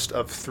first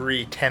of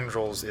 3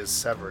 tendrils is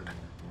severed.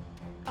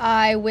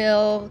 I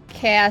will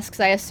cast,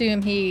 because I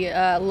assume he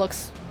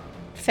looks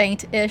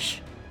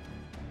faint-ish.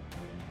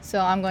 So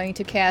I'm going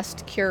to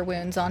cast Cure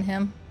Wounds on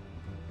him.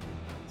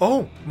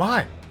 Oh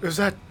my, is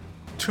that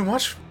too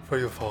much for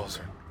you,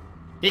 Falzarin?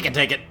 He can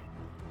take it.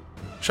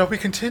 Shall we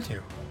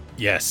continue?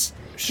 Yes.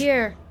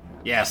 Here.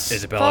 Yes.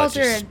 Isabella,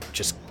 Falzarin.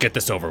 just get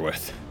this over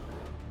with.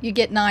 You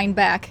get 9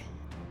 back.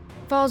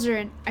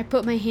 Falzarin, I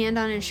put my hand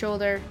on his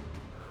shoulder,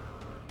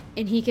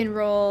 and he can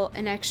roll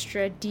an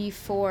extra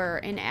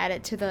d4 and add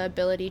it to the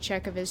ability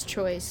check of his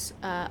choice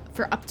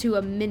for up to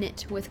a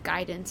minute with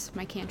guidance,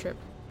 my cantrip.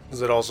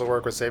 Does it also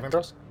work with saving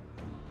throws?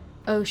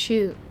 Oh,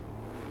 shoot.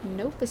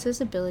 Nope, it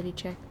says ability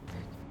check.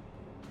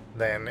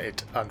 Then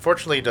it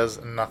unfortunately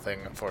does nothing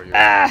for you.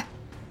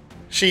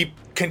 She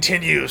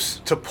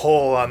continues to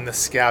pull on the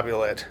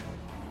scabulet,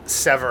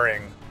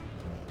 severing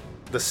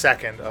the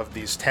second of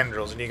these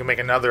tendrils, and you can make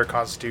another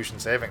Constitution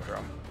saving throw.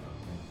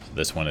 So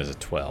this one is a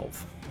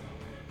 12.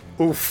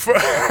 Oof.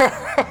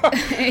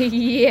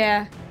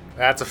 Yeah.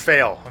 That's a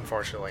fail,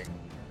 unfortunately.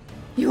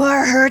 You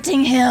are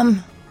hurting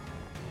him.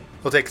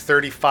 He'll take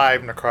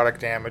 35 necrotic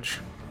damage.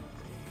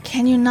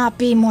 Can you not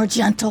be more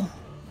gentle?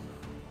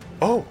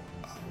 Oh,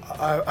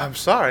 I'm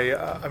sorry.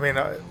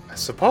 I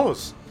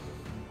suppose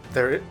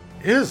there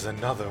is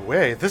another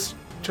way. This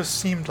just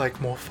seemed like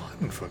more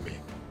fun for me.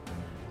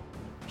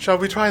 Shall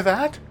we try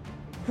that?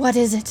 What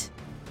is it?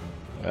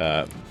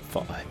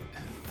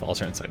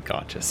 Falzarin's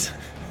unconscious.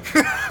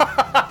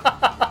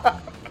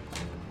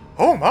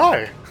 Oh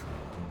my!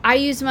 I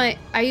use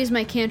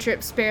my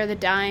cantrip Spare the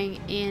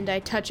Dying, and I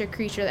touch a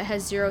creature that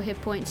has 0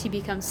 hit points. He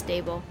becomes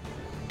stable.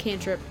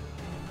 Cantrip.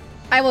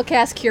 I will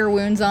cast Cure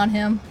Wounds on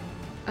him.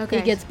 Okay.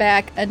 He gets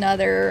back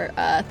another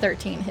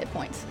 13 hit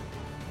points.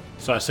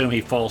 So I assume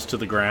he falls to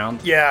the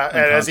ground. Yeah, and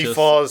as he unconscious?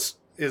 falls,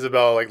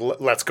 Isabella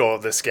lets go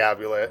of the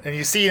scabulet, and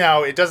you see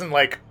now it doesn't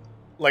like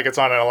it's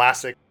on an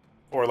elastic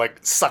or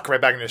suck right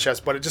back into his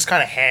chest, but it just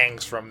kind of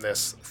hangs from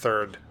this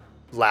third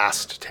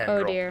last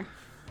tendril. Oh dear.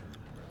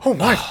 Oh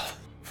my,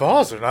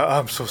 Falzarin,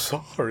 I'm so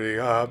sorry.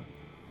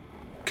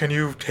 Can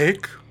you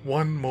take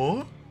one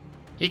more?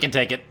 He can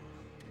take it.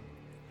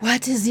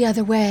 What is the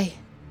other way?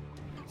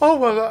 Oh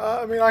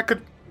well,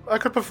 I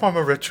could perform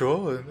a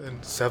ritual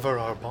and sever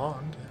our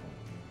bond.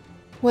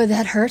 Would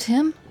that hurt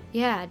him?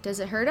 Yeah, does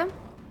it hurt him?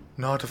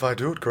 Not if I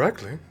do it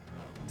correctly.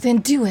 Then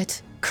do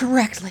it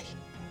correctly.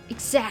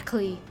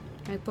 Exactly.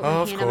 I put my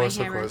Of hand on my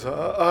course.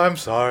 hammer. I'm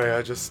sorry.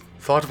 I just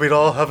thought we'd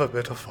all have a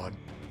bit of fun.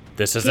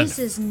 This isn't This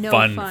is no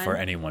fun fun. for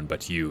anyone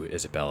but you,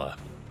 Isabella.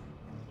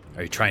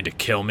 Are you trying to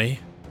kill me?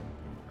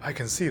 I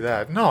can see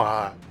that.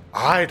 No,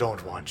 I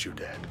don't want you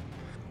dead.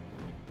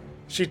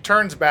 She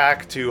turns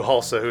back to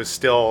Hulsa, who's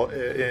still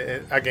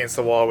against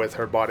the wall with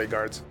her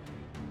bodyguards.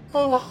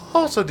 Oh,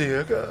 Hulsa,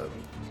 dear,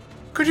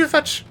 could you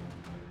fetch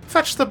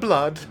the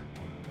blood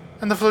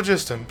and the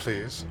phlogiston,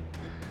 please?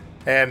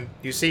 And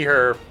you see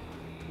her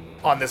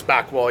on this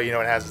back wall, it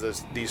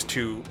has these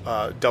two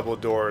double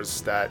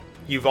doors that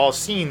you've all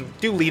seen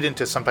do lead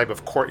into some type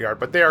of courtyard,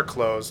 but they are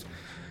closed.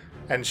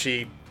 And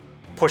she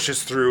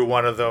pushes through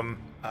one of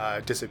them,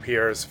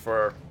 disappears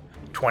for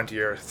 20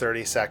 or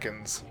 30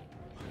 seconds,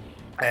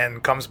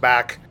 and comes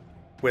back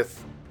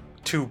with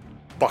two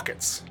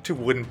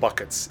wooden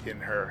buckets in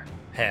her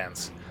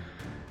hands.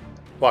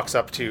 Walks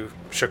up to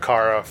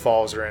Shakara,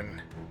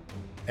 Falzarin,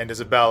 and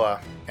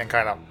Isabella and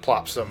kind of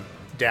plops them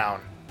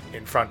down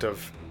in front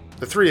of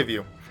the three of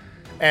you.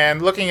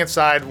 And looking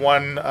inside,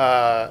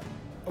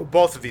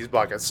 both of these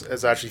buckets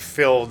is actually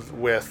filled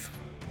with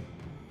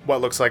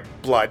what looks like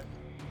blood.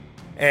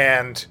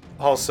 And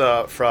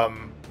Hulsa,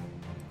 from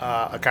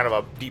a kind of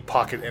a deep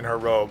pocket in her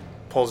robe,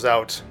 pulls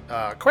out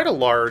quite a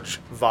large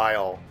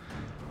vial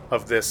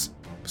of this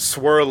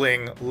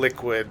swirling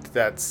liquid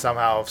that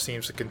somehow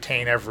seems to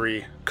contain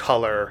every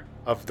color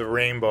of the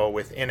rainbow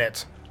within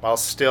it, while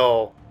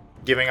still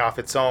giving off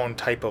its own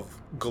type of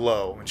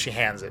glow. And she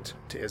hands it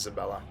to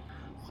Isabella.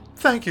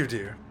 Thank you,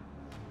 dear.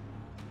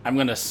 I'm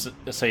going to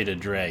say to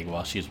Dreg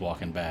while she's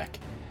walking back,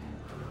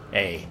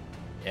 hey,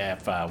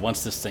 if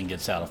once this thing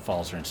gets out of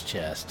Falzarin's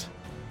chest,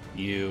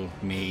 you,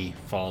 me,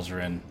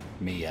 Falzarin,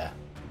 Mia,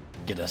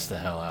 get us the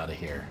hell out of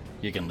here.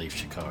 You can leave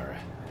Shakara.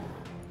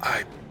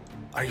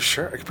 Are you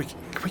sure?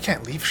 We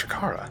can't leave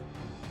Shakara.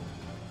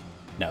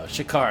 No,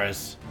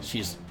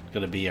 she's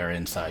going to be our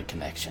inside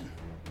connection.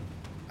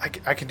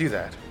 I can do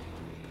that.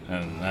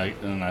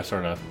 And I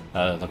sort of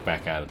look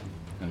back at it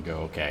and go,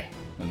 okay,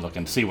 and look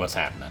and see what's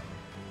happening.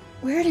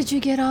 Where did you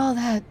get all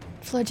that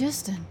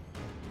phlogiston?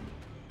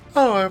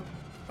 Oh,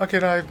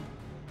 I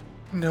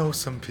know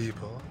some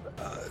people.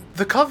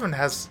 The Coven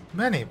has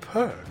many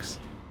perks.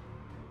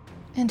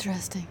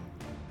 Interesting.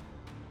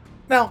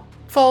 Now,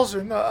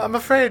 Falzarin, I'm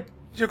afraid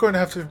you're going to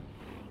have to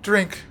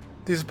drink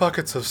these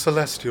buckets of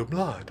celestial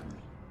blood.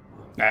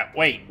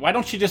 Wait, why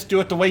don't you just do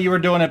it the way you were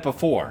doing it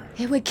before?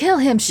 It would kill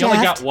him, You Shaft.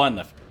 only got one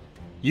left.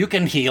 You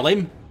can heal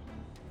him.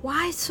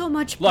 Why so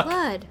much Look,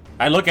 blood?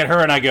 I look at her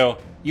and I go,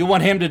 you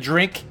want him to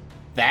drink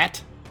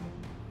that?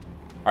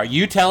 Are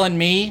you telling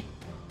me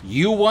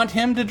you want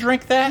him to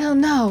drink that? Well,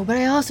 no, but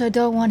I also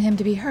don't want him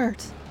to be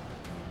hurt.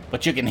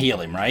 But you can heal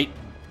him, right?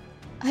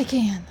 I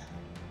can.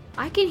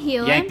 I can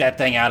heal Yank him. that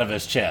thing out of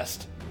his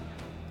chest.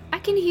 I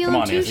can heal Come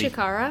him on, too, Izzy.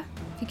 Shakara.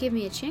 If you give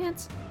me a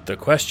chance. The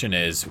question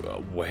is,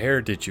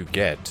 where did you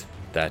get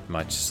that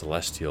much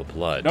celestial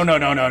blood?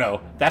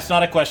 No. That's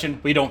not a question.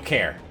 We don't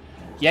care.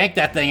 Yank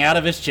that thing out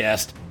of his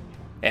chest,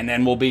 and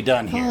then we'll be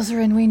done here.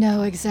 Falzarin, we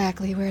know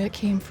exactly where it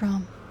came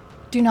from.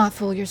 Do not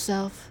fool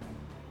yourself.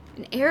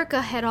 And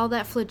Erica had all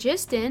that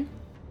phlogiston.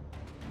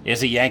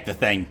 Izzy, yank the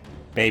thing.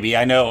 Baby,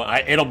 I know.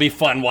 It'll be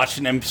fun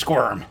watching him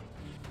squirm.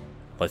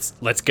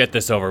 Let's get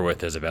this over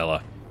with,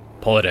 Isabella.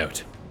 Pull it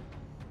out.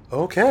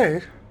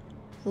 Okay.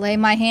 Lay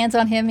my hands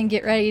on him and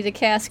get ready to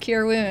cast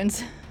Cure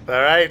Wounds. All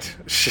right.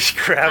 She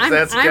grabs I'm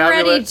that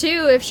ready scapulet.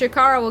 too if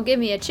Shakara will give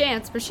me a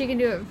chance, but she can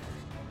do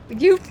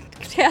it. You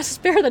cast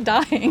Spare the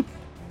Dying.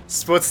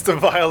 Puts the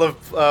vial of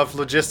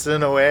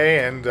phlogiston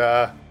away and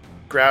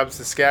grabs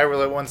the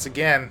scapulet once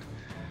again,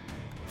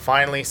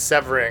 finally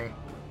severing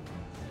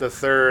the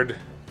third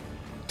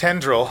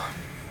tendril.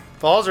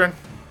 Falzarin,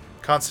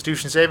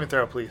 Constitution saving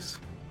throw, please.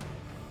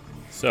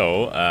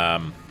 So,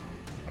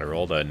 I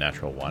rolled a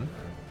natural 1.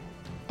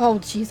 Oh,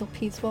 jeez,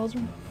 Pete's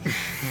Falzarin.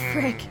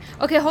 Frick.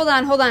 Okay, hold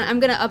on. I'm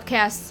gonna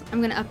upcast.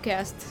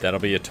 That'll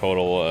be a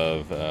total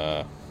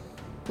of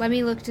Let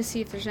me look to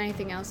see if there's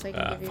anything else I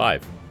can give you.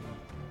 5.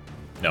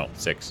 No,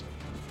 6.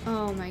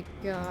 Oh my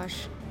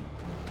gosh.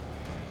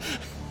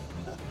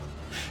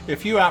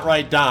 If you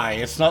outright die,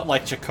 it's not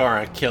like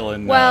Chikara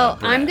killing. Well,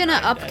 Brad, I'm gonna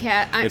right?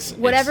 upcast.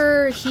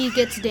 Whatever he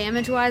gets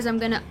damage-wise, I'm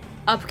gonna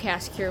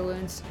upcast Cure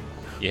Wounds.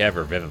 You have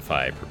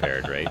Revivify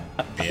prepared, right?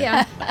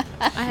 Yeah,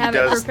 I have it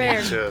does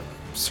prepared. need to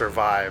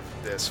survive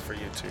this for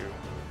you to.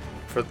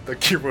 For the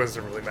cure wounds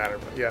doesn't really matter,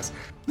 but yes.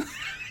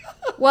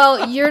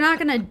 Well, you're not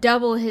gonna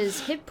double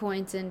his hit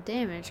points and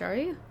damage, are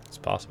you? It's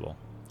possible.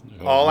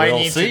 All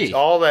We'll see.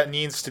 all that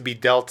needs to be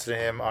dealt to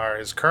him are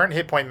his current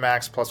hit point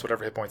max plus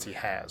whatever hit points he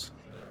has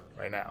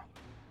right now.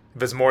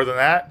 If it's more than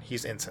that,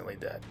 he's instantly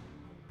dead.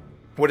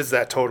 What is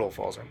that total,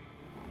 Falzarin?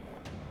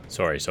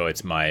 Sorry, so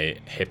it's my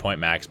hit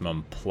point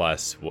maximum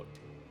plus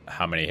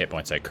how many hit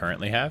points I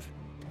currently have?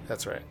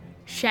 That's right.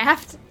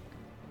 Shaft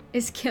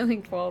is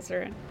killing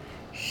Falzarin.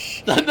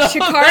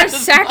 Shakara's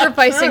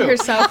sacrificing true.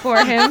 herself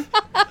for him.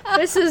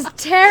 This is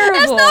terrible.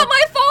 That's not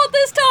my fault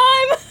this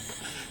time!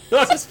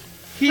 Look,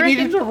 he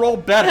needed to roll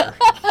better.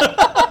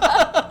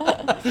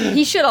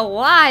 He should have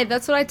lied.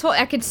 That's what I told.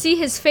 I could see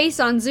his face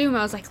on Zoom.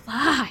 I was like,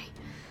 lie.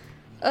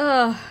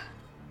 Ugh.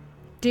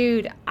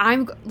 Dude,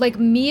 I'm like,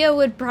 Mia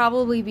would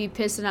probably be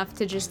pissed enough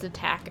to just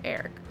attack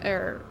Eric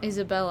or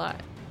Isabella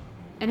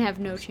and have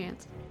no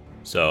chance.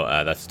 So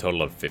that's a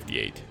total of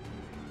 58.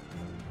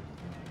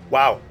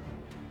 Wow.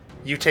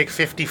 You take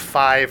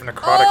 55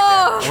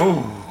 necrotic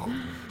damage.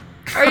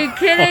 Are you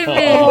kidding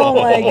me? Oh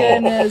my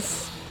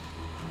goodness.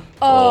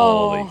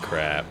 Oh. Holy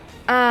crap.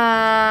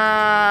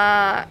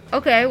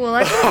 Okay, well,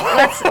 let's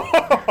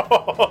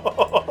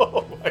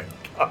Oh my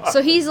god.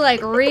 So he's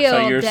like real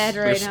So you're, dead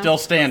you're right now. still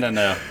standing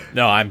though.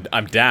 No,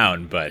 I'm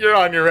down, but You're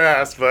on your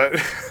ass, but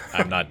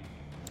I'm not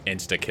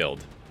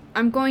insta-killed.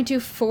 I'm going to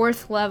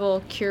 4th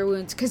level Cure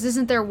Wounds, because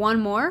isn't there one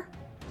more?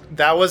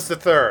 that was the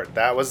third.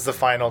 That was the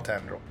final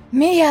tendril.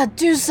 Mia,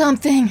 do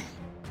something!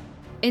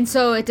 And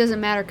so it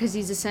doesn't matter because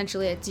he's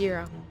essentially at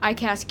 0. I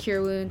cast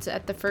Cure Wounds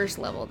at the 1st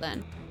level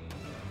then.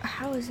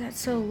 How is that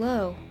so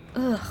low?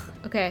 Ugh.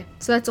 Okay,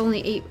 so that's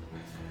only 8.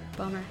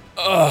 Bummer.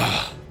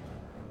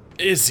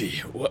 Izzy,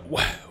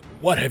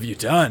 what have you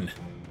done?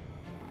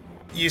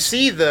 You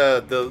see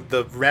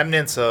the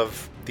remnants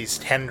of these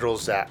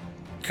tendrils that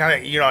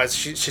kind of, as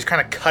she's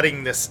kind of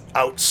cutting this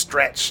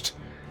outstretched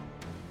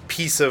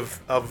piece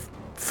of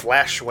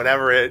flesh,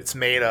 whatever it's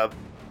made of.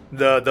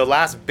 The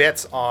last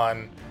bits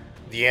on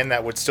the end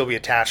that would still be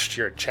attached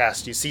to your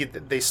chest, you see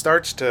that they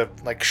start to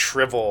like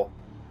shrivel,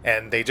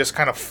 and they just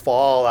kind of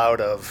fall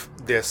out of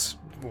this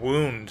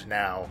wound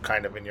now,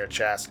 kind of in your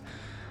chest.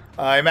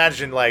 I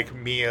imagine like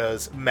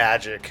Mia's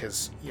magic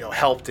has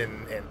helped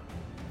in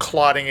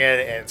clotting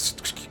it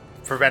and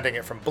preventing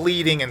it from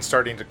bleeding and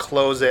starting to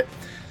close it,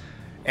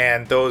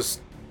 and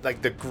those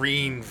like the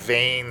green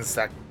veins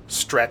that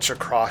stretch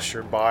across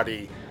your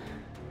body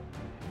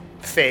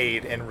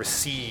fade and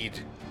recede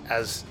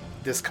as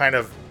this kind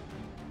of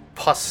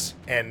pus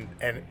and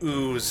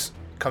ooze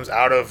comes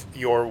out of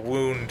your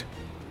wound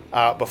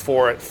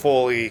before it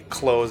fully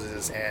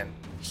closes and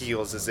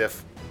heals as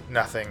if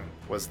nothing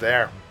was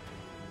there.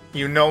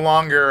 You no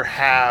longer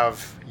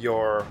have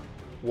your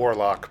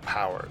warlock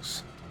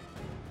powers.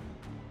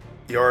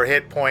 Your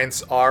hit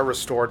points are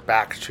restored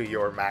back to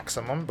your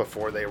maximum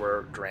before they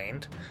were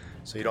drained,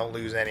 so you don't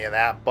lose any of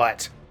that,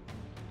 but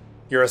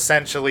you're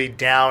essentially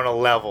down a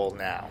level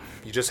now.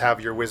 You just have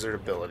your wizard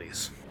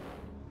abilities.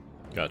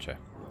 Gotcha.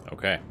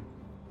 Okay.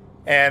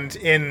 And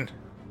in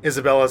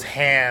Isabella's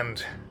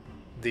hand,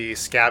 the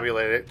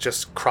scapular, it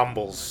just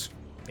crumbles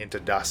into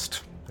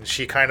dust. And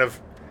she kind of,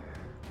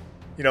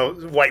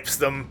 wipes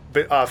them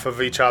off of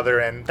each other,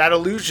 and that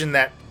illusion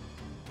that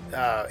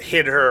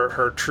hid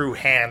her true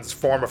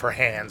form of her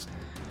hands,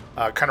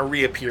 kind of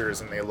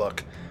reappears, and they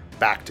look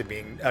back to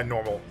being a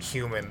normal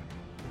human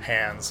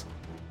hands.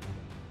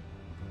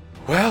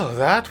 Well,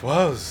 that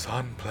was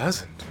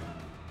unpleasant,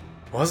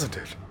 wasn't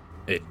it?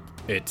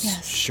 It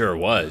Yes. sure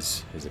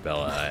was,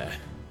 Isabella.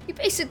 You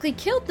basically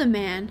killed the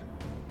man.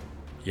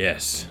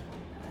 Yes.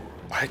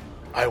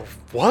 I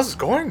was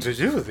going to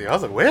do the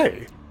other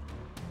way.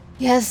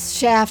 Yes,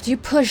 Shaft, you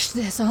pushed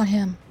this on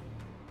him.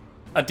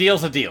 A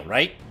deal's a deal,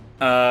 right?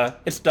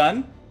 It's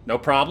done. No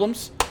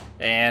problems.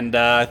 And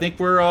I think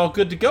we're all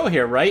good to go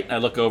here, right? I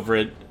look over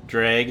at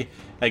Dreg.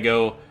 I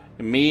go,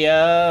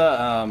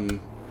 Mia,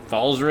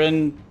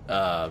 Falzarin,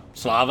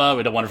 Slava,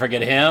 we don't want to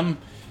forget him.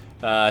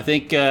 I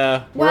think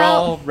we're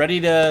Well, all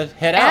ready to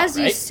head out, As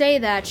you right? say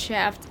that,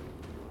 Shaft,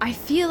 I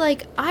feel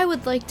like I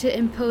would like to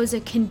impose a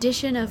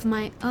condition of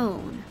my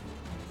own.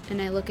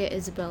 And I look at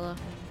Isabella.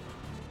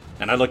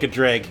 And I look at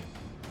Dreg.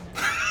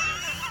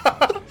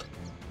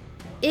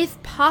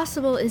 If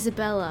possible,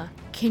 Isabella,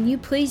 can you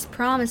please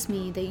promise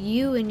me that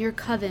you and your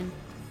coven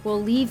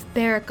will leave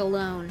Barrack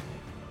alone?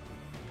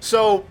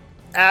 So,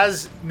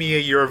 as Mia,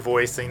 you're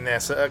voicing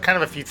this, kind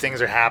of a few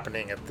things are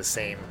happening at the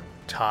same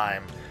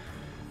time.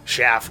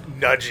 Shaft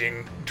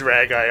nudging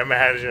Dreg, I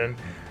imagine.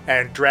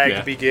 And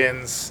Dreg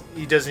begins,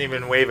 he doesn't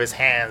even wave his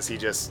hands, he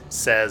just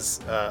says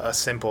a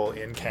simple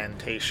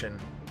incantation.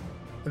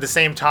 At the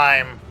same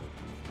time,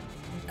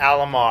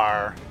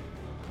 Alamar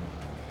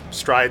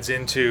strides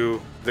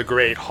into the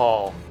Great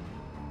Hall.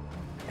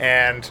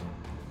 And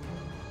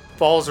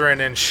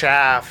Falzarin and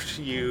Shaft,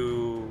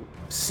 you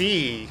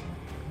see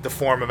the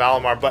form of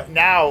Alamar, but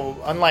now,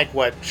 unlike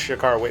what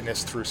Shakar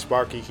witnessed through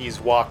Sparky, he's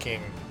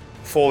walking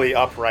fully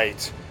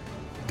upright.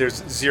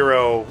 There's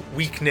zero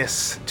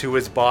weakness to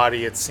his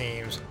body, it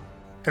seems.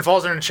 And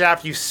Falzarin and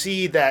Shaft, you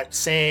see that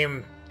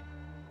same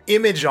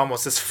image,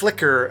 almost this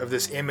flicker of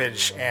this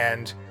image,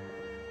 and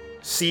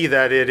see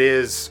that it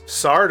is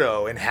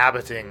Sardo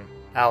inhabiting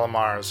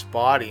Alamar's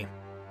body.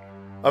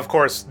 Of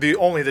course,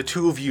 only the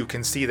two of you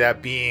can see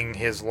that being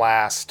his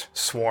last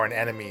sworn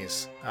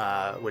enemies,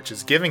 which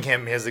is giving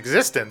him his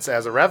existence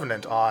as a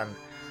revenant on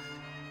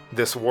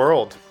this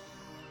world.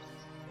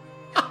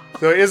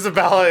 So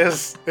Isabella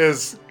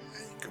is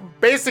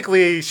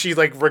basically, she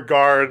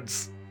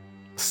regards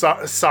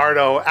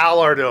Sardo,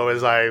 Alardo,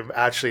 as I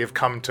actually have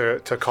come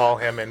to call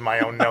him in my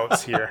own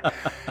notes here.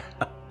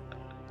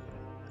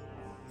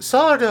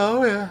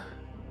 Sardo,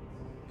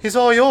 he's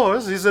all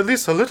yours. He's at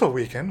least a little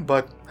weakened,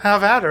 but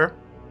have at her.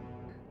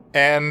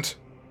 And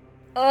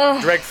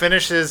Dreg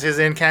finishes his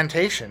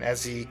incantation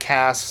as he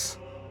casts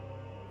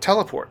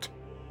teleport.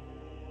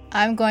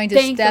 I'm going to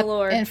Thank the step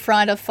Lord. in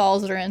front of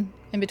Falzarin,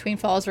 in between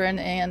Falzarin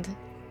and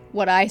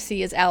what I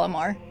see as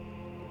Alamar.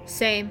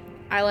 Same.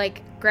 I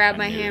grab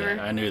my I knew hammer.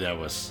 that- I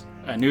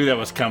knew that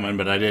was coming,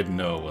 but I didn't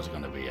know it was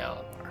going to be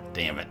Alamar.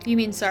 Damn it. You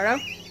mean Sardo?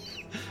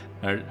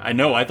 I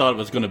know, I thought it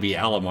was going to be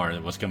Alamar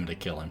that was coming to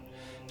kill him.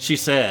 She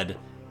said,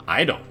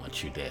 I don't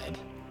want you dead.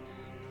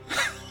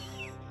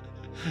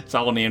 It's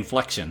all in the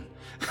inflection.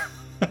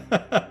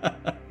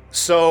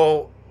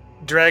 So,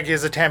 Dreg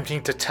is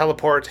attempting to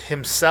teleport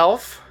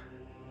himself,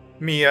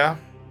 Mia,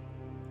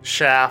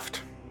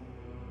 Shaft,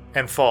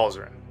 and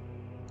Falzarin.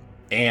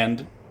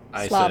 And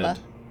I Slava.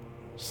 said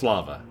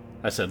Slava.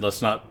 I said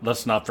let's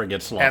not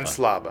forget Slava. And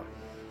Slava.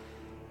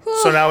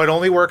 So now it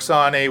only works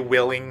on a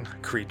willing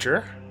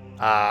creature.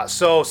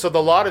 So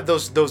the lot of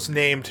those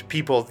named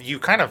people, you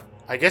kind of,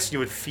 I guess you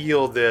would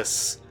feel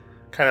this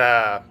kind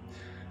of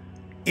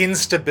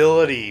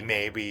instability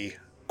maybe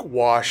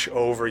wash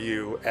over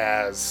you,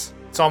 as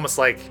it's almost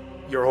like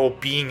your whole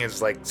being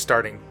is like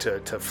starting to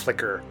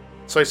flicker.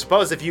 So I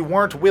suppose if you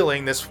weren't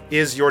willing, this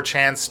is your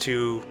chance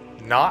to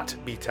not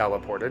be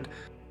teleported.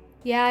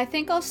 Yeah, I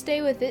think I'll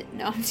stay with it.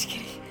 No, I'm just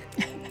kidding.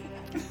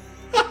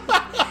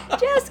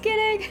 Just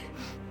kidding.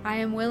 I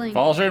am willing.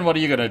 Falzarin, what are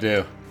you gonna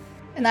do?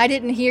 And I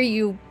didn't hear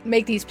you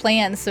make these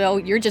plans, so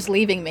you're just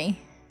leaving me.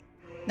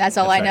 That's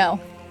all That's I know.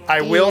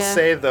 I will Yeah.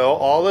 say, though,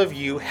 all of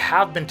you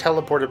have been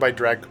teleported by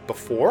Dreg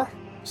before,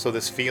 so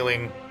this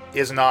feeling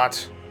is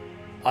not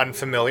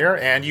unfamiliar,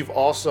 and you've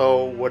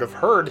also would have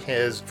heard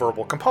his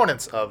verbal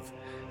components of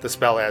the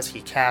spell as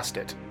he cast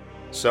it.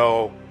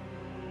 So,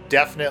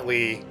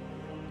 definitely,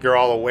 you're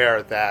all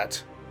aware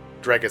that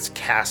Dreg is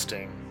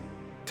casting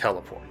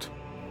teleport.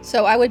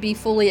 So I would be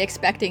fully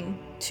expecting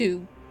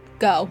to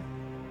go.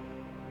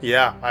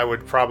 Yeah, I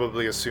would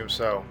probably assume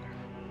so.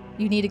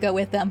 You need to go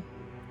with them.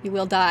 You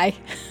will die.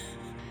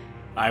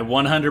 I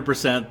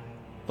 100%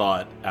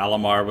 thought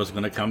Alamar was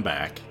gonna come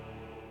back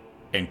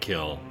and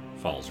kill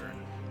Falzarin.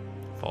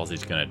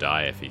 Falsy's gonna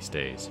die if he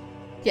stays.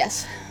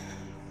 Yes.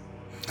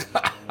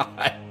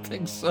 I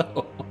think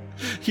so.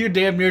 You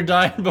damn near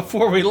died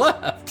before we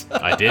left.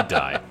 I did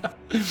die.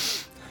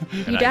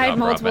 You died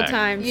multiple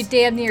times. You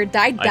damn near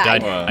died. I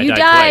died. You I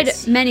died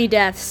twice. many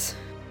deaths.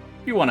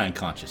 You went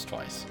unconscious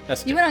twice.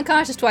 That's You went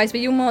unconscious twice, but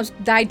you almost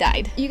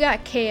died. You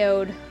got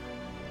KO'd.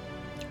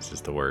 This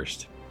is the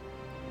worst.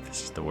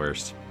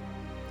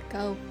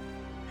 Go.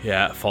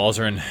 Yeah,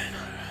 Falzarin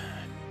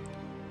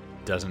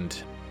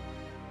doesn't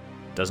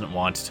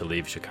want to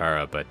leave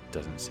Shakara, but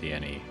doesn't see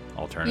any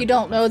alternative. You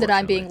don't know that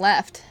I'm being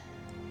left.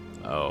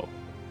 Oh.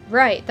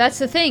 Right, that's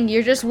the thing.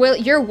 You're just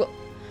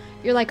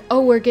you're like,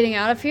 oh, we're getting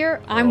out of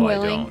here. I'm Oh, I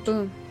willing. don't.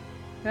 Boom.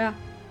 Yeah.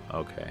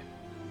 Okay.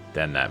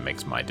 Then that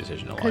makes my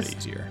decision a lot 'Cause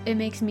easier. It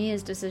makes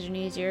Mia's decision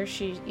easier.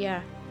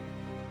 Yeah.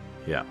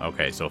 Yeah,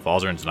 okay, so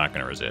Falzarin's not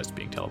going to resist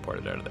being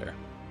teleported out of there.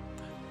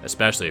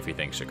 Especially if he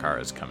thinks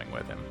Shakara's coming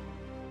with him.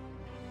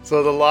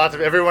 So the lot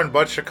of everyone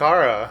but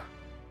Shakara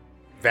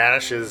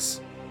vanishes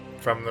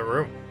from the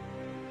room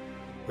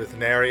with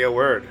nary a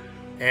word.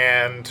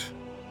 And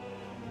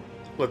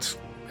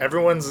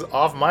everyone's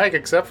off mic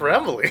except for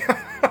Emily.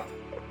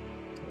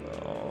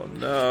 Oh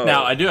no.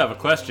 Now I do have a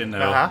question though.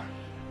 Uh-huh.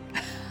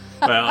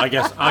 Well, I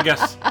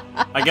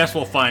guess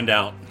we'll find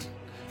out.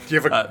 Do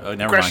you have a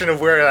never question mind.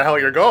 of where the hell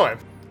you're going?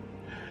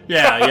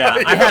 Yeah.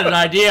 I had an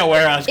idea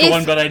where I was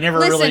going, but I never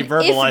really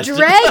verbalized if it.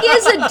 Dreg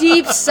is a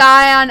deep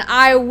scion,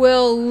 I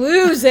will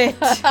lose it.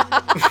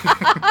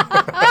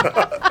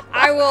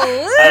 I will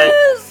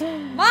lose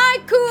my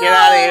cool. Get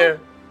out of here.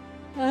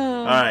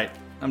 All right,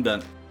 I'm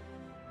done.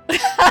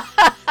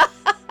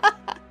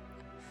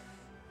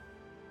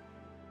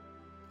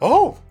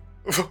 Oh,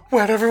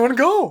 where'd everyone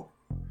go?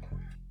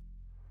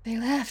 They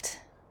left.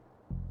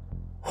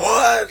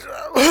 What?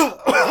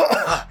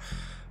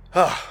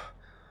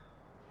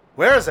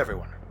 Where is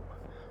everyone?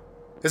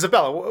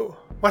 Isabella,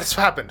 what has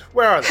happened?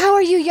 Where are they? How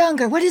are you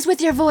younger? What is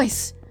with your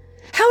voice?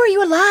 How are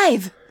you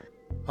alive?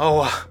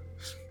 Oh,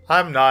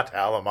 I'm not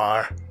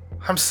Alamar.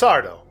 I'm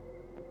Sardo.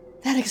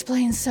 That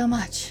explains so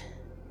much.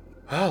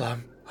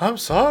 Well, I'm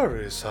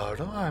sorry,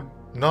 Sardo. I'm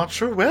not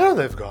sure where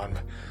they've gone.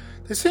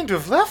 They seem to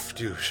have left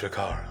you,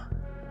 Shakara.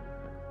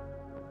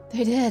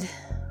 They did.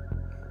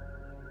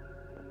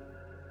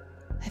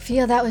 I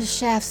feel that was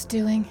Shaft's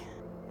doing.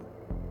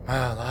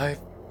 Well, I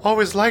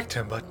always liked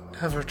him, but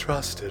never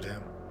trusted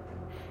him.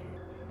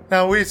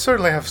 Now, we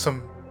certainly have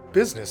some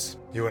business,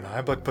 you and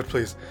I, but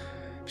please.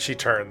 She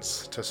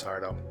turns to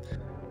Sardo.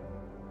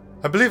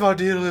 I believe our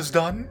deal is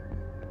done.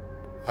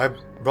 I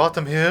brought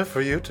them here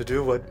for you to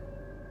do what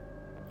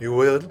you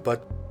would,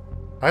 but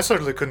I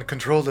certainly couldn't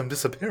control them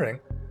disappearing.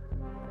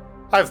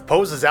 I've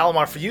posed as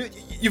Alamar for you.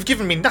 You've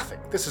given me nothing.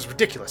 This is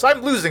ridiculous.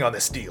 I'm losing on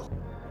this deal.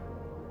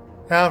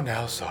 Now,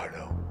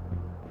 Sardo.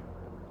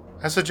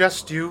 I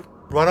suggest you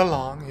run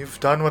along. You've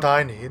done what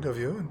I need of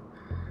you.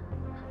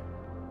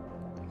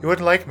 You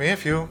wouldn't like me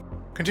if you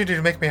continue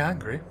to make me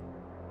angry.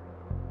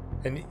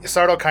 And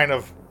Sardo kind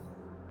of...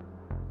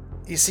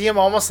 You see him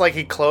almost like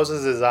he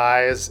closes his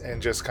eyes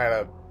and just kind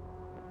of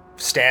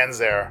stands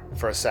there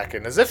for a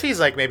second, as if he's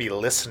like maybe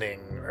listening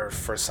or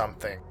for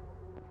something.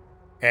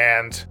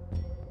 And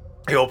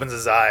he opens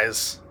his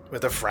eyes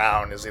with a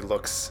frown as he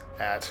looks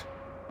at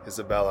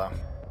Isabella.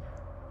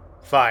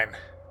 Fine.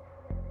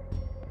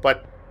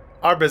 But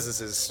our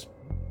business is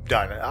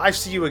done. I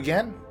see you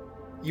again,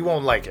 you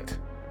won't like it.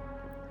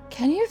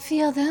 Can you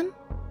feel them?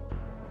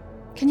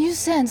 Can you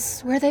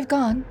sense where they've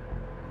gone?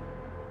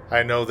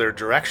 I know their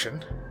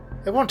direction.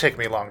 It won't take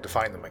me long to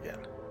find them again.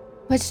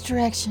 Which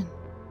direction?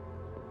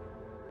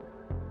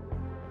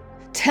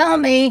 Tell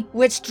me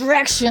which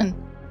direction!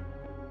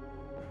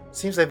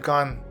 Seems they've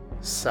gone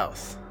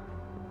south.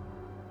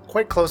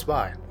 Quite close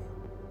by.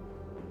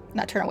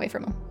 Not turn away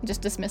from him.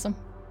 Just dismiss him.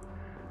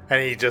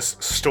 And he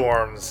just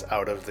storms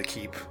out of the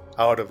keep,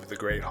 out of the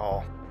Great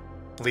Hall,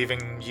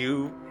 leaving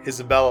you,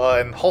 Isabella,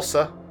 and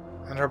Hulsa,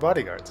 and her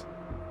bodyguards.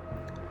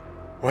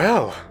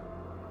 Well,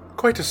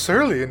 quite a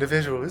surly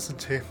individual,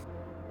 isn't he?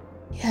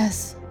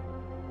 Yes.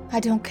 I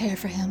don't care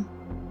for him.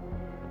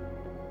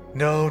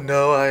 No,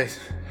 I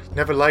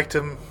never liked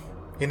him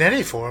in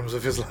any forms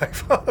of his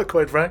life,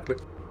 quite frankly.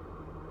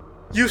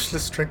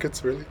 Useless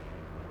trinkets, really.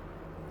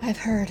 I've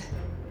heard.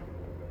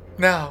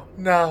 Now,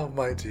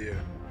 my dear.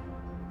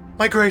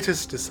 My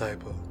greatest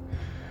disciple.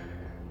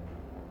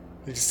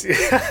 You see,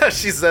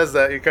 she says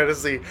that, you kind of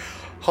see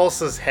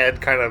Hulsa's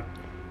head kind of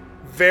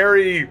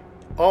very,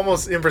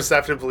 almost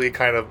imperceptibly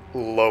kind of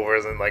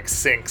lowers and like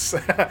sinks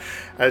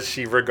as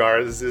she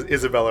regards,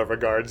 Isabella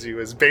regards you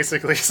as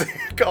basically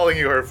calling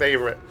you her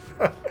favorite.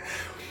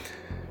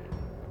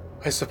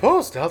 I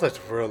suppose now that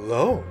we're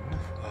alone,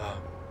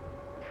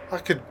 I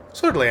could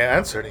certainly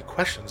answer any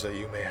questions that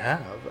you may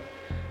have.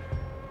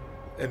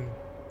 And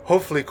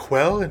hopefully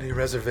quell any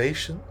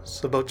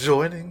reservations about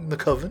joining the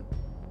coven.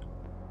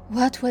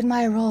 What would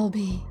my role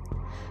be?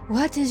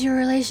 What is your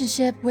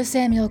relationship with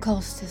Samuel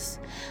Colstis?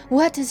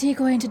 What is he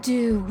going to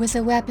do with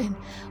the weapon?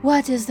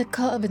 What is the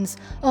coven's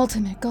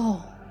ultimate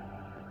goal?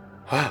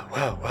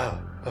 Wow.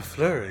 A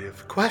flurry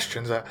of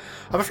questions. I'm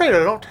afraid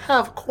I don't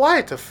have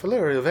quite a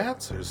flurry of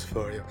answers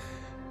for you.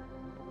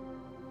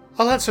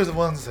 I'll answer the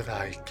ones that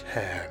I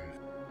can.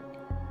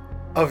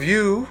 Of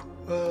you,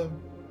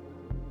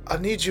 I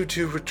need you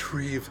to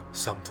retrieve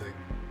something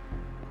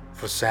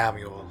for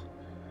Samuel,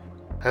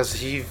 as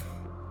he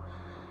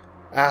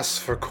asks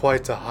for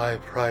quite a high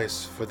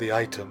price for the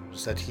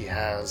items that he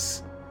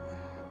has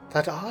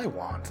that I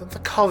want, and the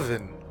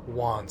Coven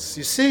wants.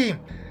 You see,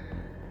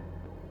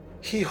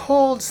 he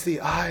holds the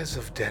eyes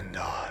of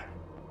Dendar,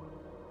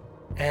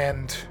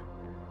 and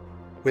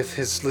with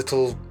his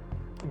little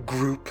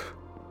group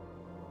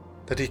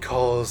that he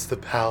calls the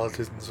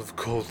Paladins of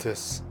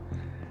Cultus,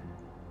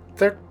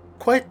 they're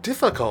quite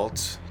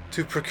difficult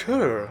to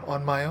procure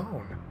on my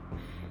own.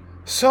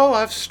 So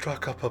I've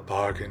struck up a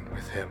bargain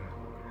with him.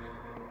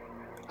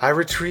 I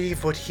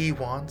retrieve what he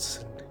wants,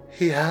 and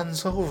he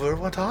hands over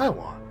what I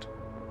want.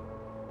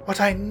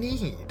 What I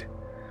need.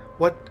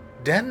 What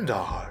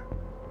Dendar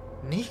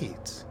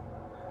needs.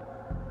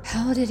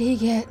 How did he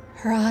get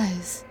her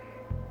eyes?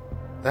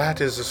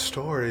 That is a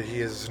story he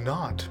has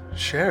not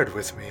shared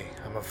with me,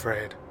 I'm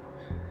afraid.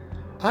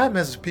 I'm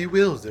as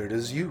bewildered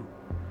as you,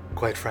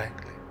 quite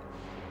frankly.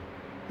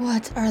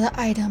 What are the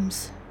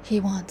items he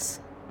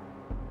wants?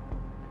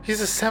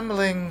 He's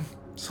assembling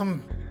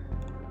some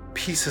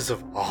pieces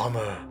of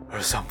armor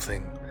or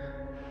something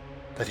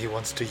that he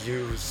wants to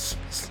use,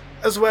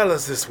 as well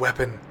as this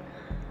weapon.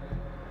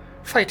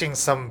 Fighting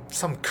some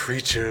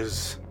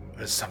creatures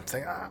or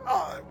something.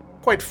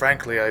 Quite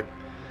frankly, I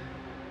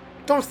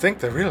don't think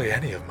they're really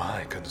any of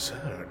my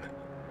concern.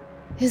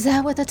 Is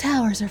that what the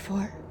towers are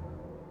for?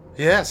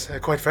 Yes,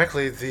 quite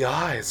frankly, the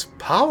eyes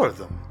power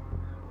them.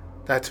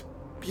 That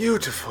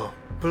beautiful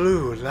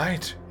blue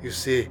light, you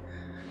see,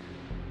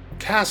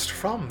 cast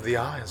from the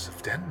eyes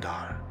of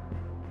Dendar.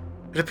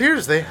 It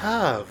appears they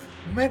have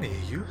many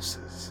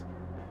uses.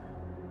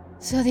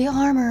 So the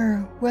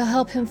armor will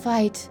help him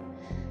fight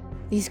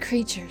these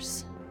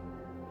creatures.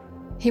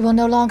 He will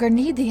no longer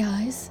need the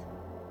eyes.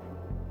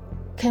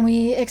 Can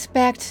we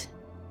expect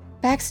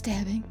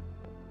backstabbing?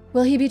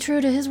 Will he be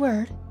true to his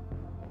word?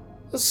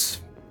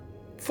 As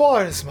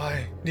far as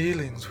my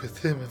dealings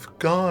with him have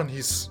gone,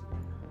 he's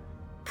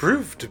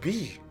proved to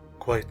be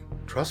quite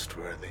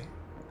trustworthy.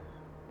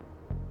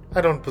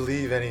 I don't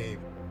believe any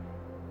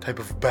type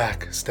of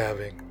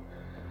backstabbing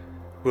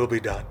will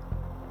be done.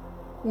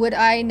 Would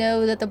I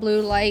know that the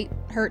blue light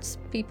hurts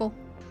people?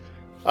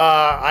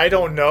 I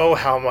don't know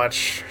how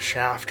much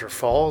Shaft or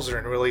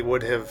Falzern really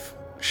would have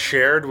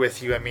shared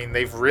with you. I mean,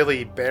 they've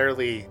really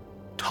barely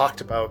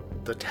talked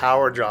about the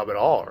tower job at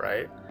all,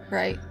 right?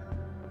 Right.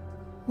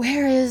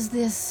 Where is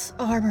this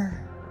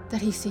armor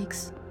that he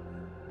seeks?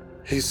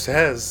 He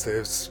says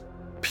there's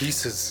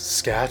pieces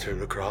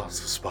scattered across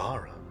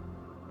Spara.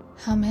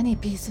 How many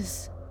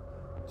pieces?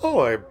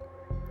 Oh,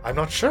 I'm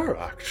not sure,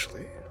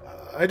 actually.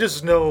 I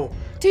just know...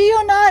 Do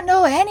you not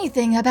know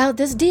anything about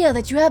this deal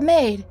that you have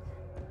made?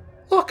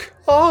 Look,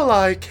 all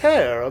I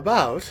care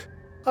about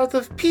are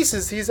the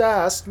pieces he's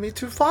asked me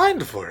to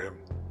find for him.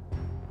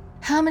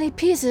 How many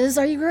pieces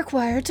are you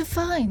required to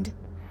find?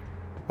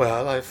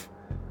 Well, I've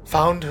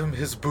found him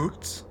his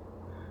boots.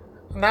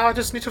 Now I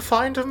just need to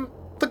find him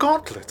the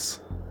gauntlets.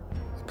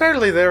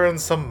 Apparently they're in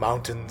some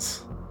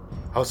mountains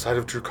outside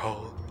of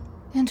Drukal.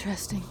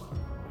 Interesting.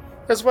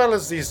 As well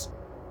as these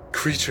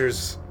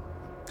creatures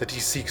that he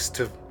seeks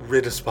to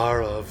rid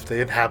Aspara of.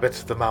 They inhabit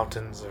the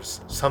mountains or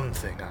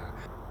something.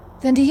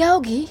 Then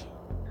Dialgi?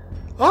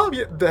 Oh,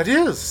 yeah, that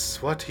is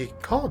what he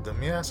called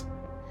them, yes.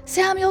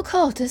 Samuel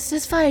Cultist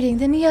is fighting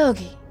the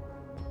Neogi.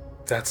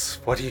 That's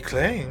what he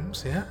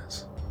claims,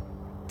 yes.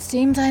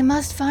 Seems I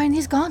must find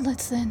these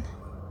gauntlets then.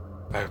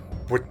 I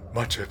would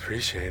much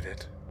appreciate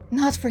it.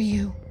 Not for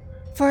you.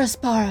 For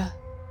Aspara.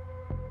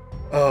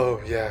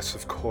 Oh, yes,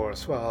 of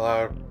course. Well,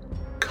 our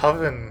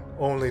coven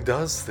only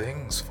does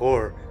things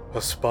for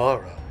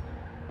Aspara.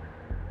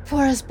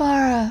 For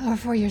Aspara or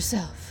for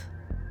yourself?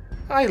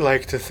 I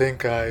like to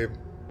think I'm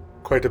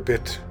quite a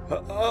bit,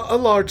 a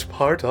large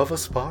part of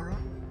Aspara.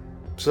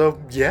 So,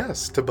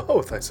 yes, to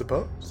both, I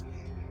suppose.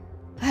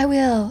 I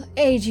will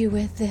aid you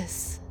with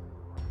this.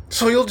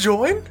 So you'll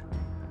join?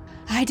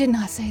 I did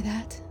not say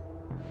that.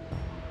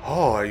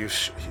 Oh, are you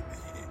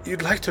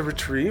you'd like to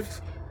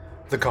retrieve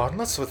the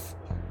gauntlets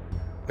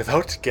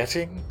without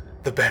getting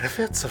the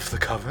benefits of the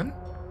coven?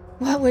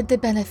 What would the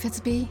benefits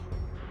be?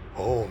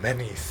 Oh,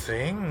 many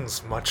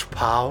things. Much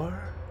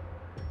power,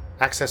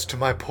 access to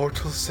my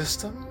portal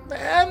system,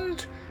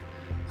 and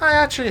I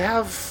actually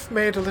have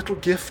made a little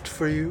gift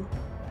for you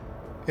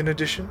in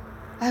addition.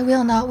 I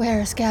will not wear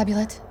a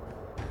scabulet.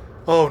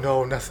 Oh,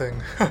 no,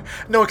 nothing.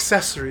 No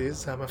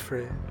accessories, I'm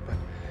afraid. But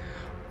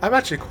I'm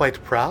actually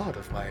quite proud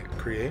of my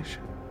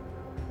creation.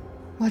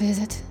 What is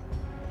it?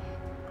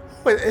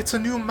 Well, it's a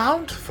new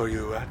mount for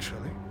you,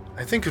 actually.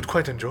 I think you'd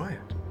quite enjoy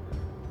it.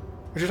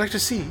 Would you like to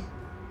see?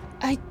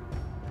 I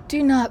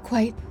do not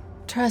quite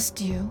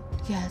trust you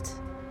yet.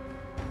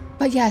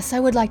 But yes, I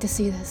would like to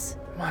see this.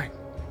 My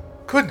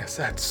goodness,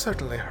 that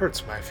certainly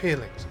hurts my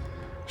feelings.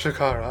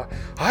 Shakara,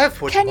 I have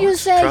put Can you much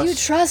say you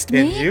trust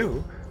in me?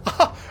 you.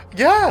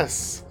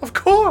 Yes, of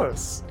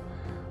course.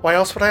 Why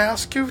else would I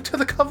ask you to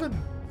the coven?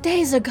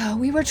 Days ago,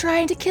 we were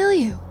trying to kill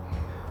you.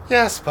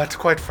 Yes, but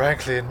quite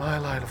frankly, in my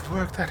line of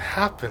work, that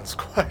happens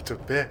quite a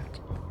bit.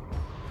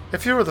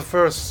 If you were the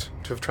first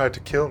to have tried to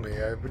kill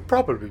me, I would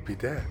probably be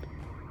dead.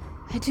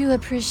 I do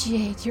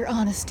appreciate your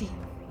honesty.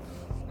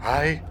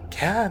 I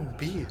can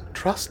be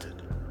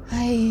trusted.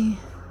 I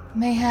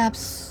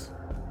mayhaps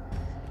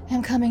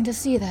am coming to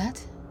see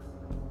that.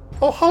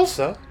 Oh,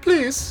 Halsa,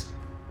 please.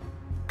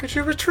 Could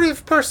you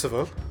retrieve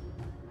Percival?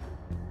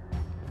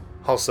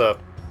 Halsa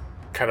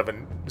kind of a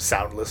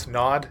soundless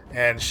nod,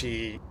 and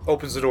she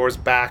opens the doors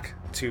back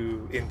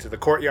into the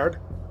courtyard,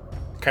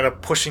 kind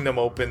of pushing them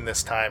open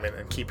this time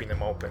and keeping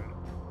them open.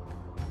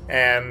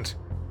 And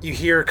you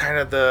hear kind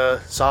of the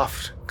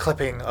soft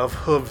clipping of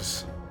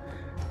hooves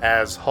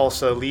as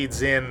Halsa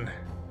leads in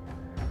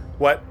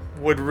what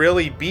would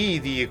really be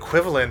the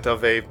equivalent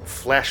of a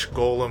flesh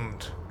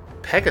golemed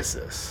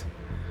Pegasus.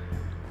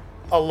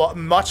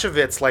 Much of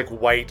it's like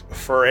white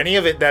fur. Any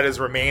of it that is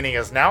remaining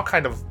is now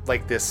kind of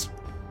like this,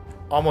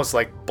 almost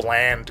like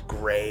bland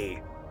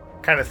gray.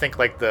 Kind of think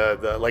like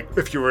the like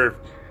if you were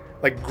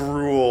like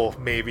gruel,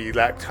 maybe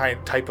that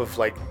type of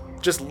like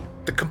just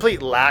the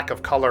complete lack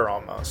of color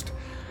almost.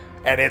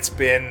 And it's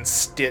been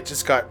stitched.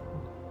 It's got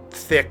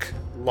thick,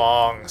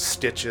 long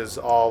stitches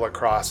all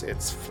across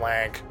its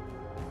flank,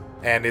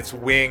 and its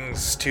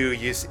wings too.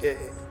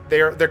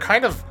 They're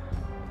kind of,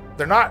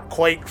 they're not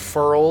quite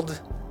furled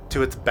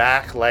to its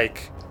back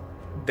like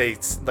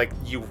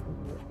you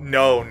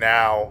know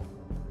now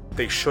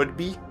they should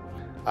be.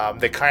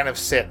 They kind of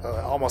sit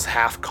almost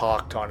half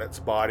cocked on its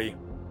body,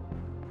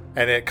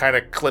 and it kind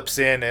of clips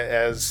in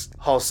as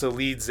Halsa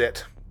leads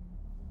it.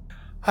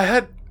 I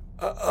had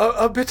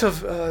a bit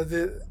of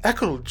the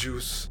Eckle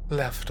juice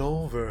left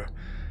over,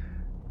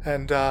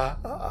 and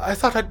I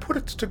thought I'd put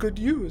it to good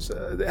use.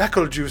 The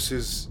Eckle juice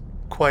is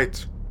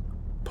quite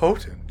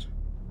potent.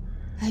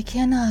 I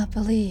cannot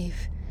believe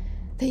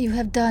that you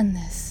have done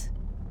this.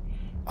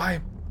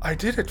 I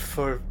did it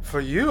for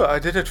you. I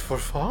did it for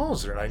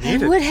Falzer.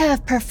 I would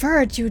have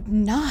preferred you'd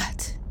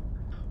not.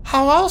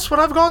 How else would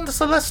I have gone to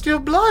Celestial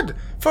Blood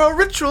for a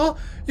ritual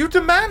you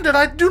demanded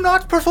I do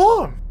not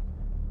perform?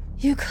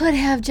 You could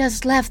have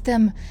just left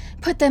them,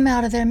 put them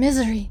out of their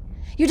misery.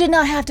 You did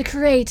not have to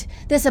create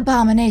this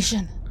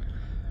abomination.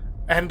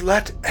 And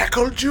let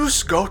Eckle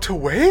juice go to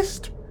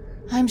waste?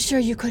 I'm sure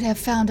you could have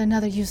found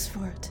another use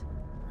for it.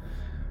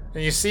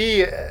 And you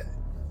see,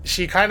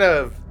 she kind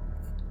of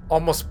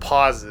almost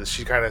pauses.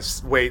 She kind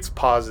of waits,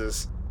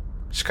 pauses.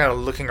 She's kind of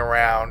looking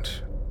around,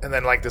 and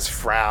then like this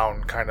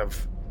frown kind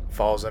of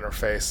falls in her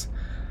face.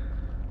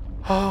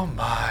 Oh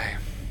my.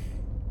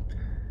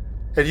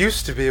 It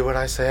used to be when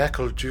I say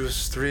Eckle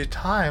juice 3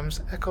 times,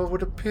 Eckle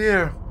would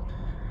appear.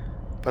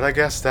 But I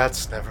guess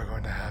that's never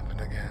going to happen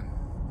again.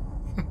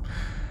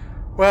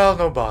 Well,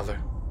 no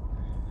bother.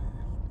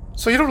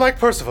 So you don't like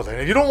Percival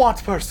then? You don't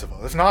want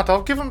Percival. If not,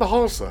 I'll give him to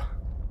Halsa.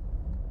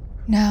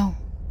 No.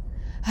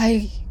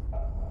 I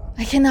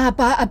cannot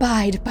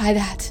abide by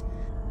that.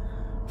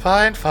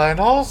 Fine,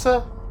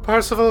 Halsa.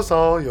 Percival's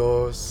all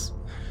yours.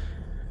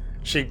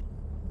 She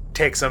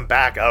takes him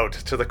back out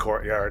to the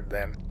courtyard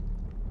then.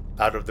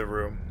 Out of the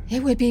room.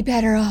 It would be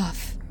better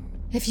off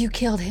if you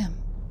killed him.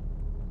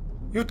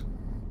 You'd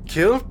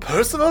kill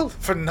Percival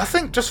for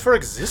nothing? Just for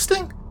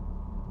existing?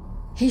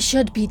 He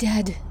should be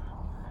dead.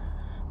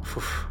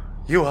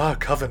 You are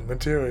coven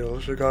material,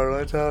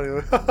 Shakara, I tell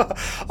you.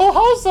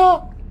 Oh,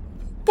 Halsa!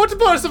 Put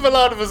Percival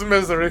out of his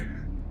misery.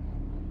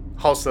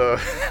 Halsa.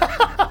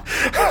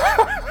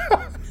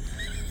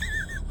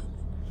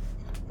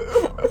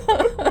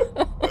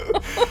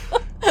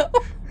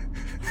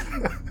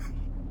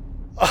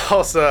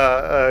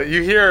 Halsa,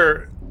 you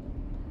hear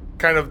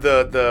kind of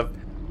the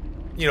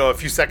a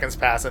few seconds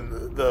pass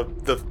and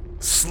the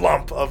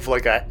slump of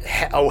like a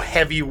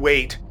heavy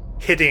weight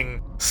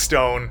hitting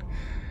stone,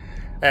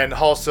 and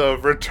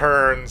Halsa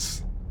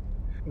returns,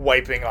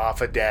 wiping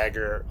off a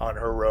dagger on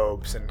her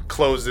robes, and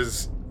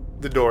closes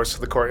the doors to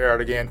the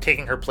courtyard again,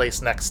 taking her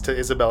place next to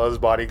Isabella's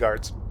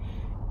bodyguards.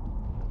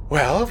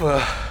 Well,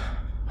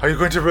 are you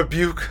going to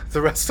rebuke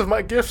the rest of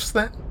my gifts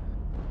then?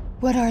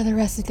 What are the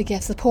rest of the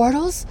gifts? The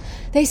portals?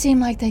 They seem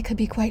like they could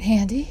be quite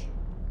handy.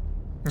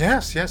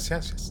 Yes.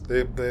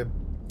 They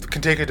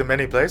can take you to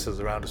many places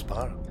around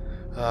Aspara.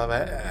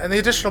 And the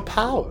additional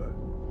power,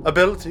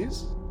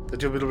 abilities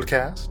that you'll be able to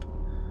cast.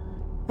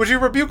 Would you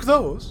rebuke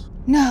those?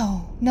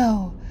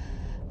 No.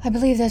 I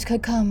believe those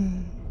could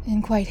come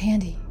in quite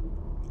handy.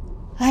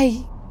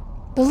 I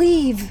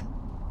believe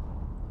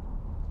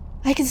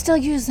I can still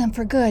use them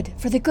for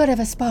the good of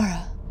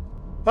Aspara.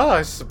 Well,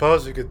 I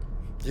suppose you could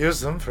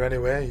use them for any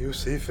way you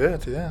see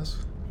fit,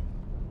 yes.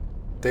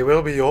 They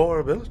will be your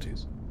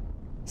abilities.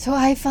 So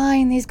I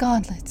find these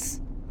gauntlets.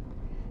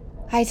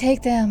 I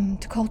take them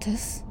to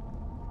Cultus.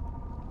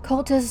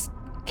 Cultus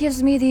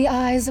gives me the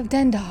eyes of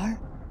Dendar,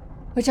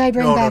 which I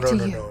bring back to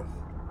you.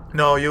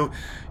 No, you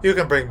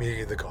can bring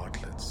me the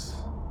gauntlets.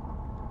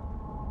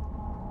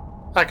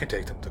 I can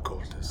take them to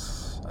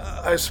Cultus.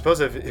 I suppose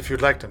if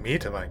you'd like to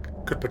meet him, I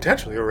could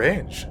potentially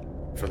arrange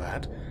for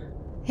that.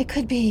 It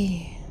could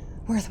be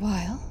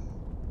worthwhile.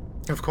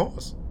 Of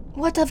course.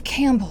 What of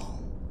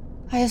Campbell?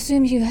 I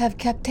assume you have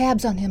kept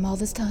tabs on him all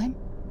this time?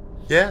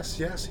 Yes,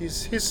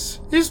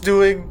 he's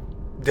doing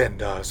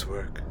Dendar's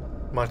work,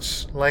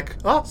 much like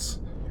us.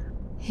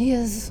 He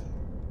is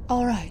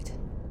all right.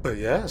 But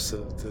yes,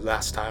 the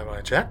last time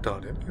I checked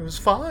on him, he was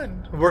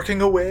fine,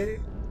 working away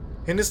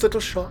in his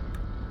little shop,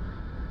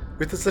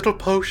 with his little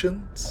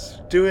potions,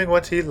 doing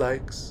what he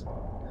likes.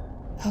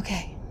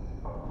 Okay.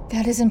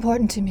 That is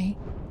important to me,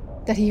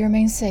 that he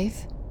remains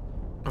safe.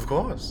 Of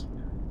course.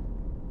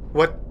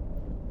 What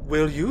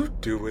will you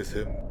do with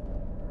him?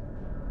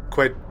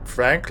 Quite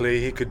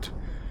frankly, he could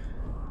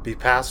be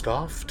passed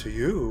off to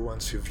you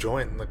once you've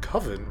joined the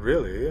Coven,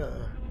 really.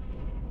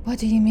 What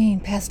do you mean,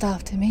 passed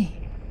off to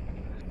me?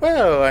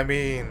 Well, I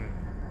mean,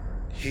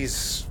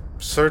 he's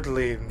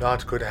certainly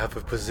not going to have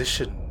a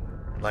position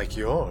like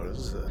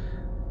yours.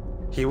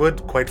 He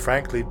would, quite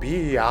frankly,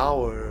 be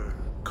our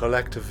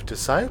collective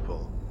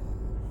disciple.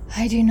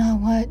 I do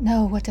not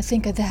know what to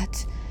think of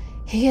that.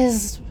 He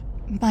is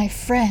my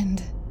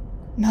friend,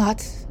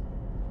 not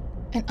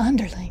an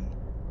underling.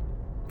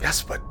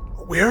 Yes, but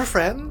we're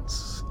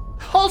friends.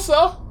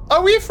 Halsa,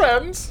 are we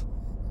friends?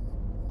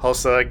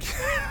 Halsa's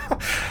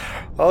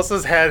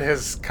head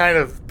has kind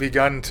of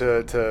begun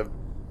to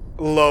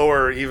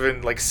lower,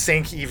 even like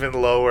sink even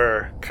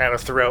lower, kind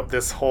of throughout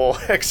this whole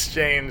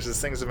exchange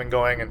as things have been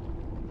going, and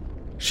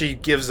she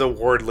gives a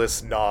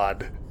wordless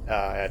nod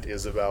at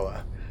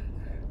Isabella.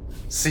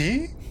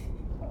 See?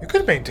 You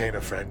could maintain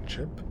a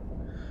friendship.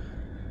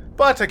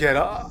 But again,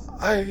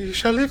 I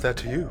shall leave that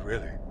to you,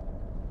 really.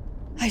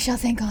 I shall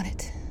think on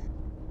it.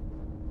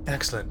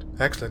 Excellent.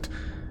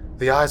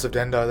 The eyes of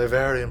Dendar, they're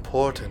very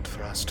important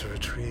for us to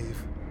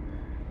retrieve.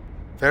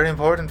 Very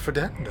important for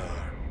Dendar.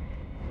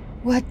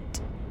 What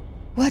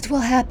will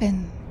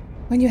happen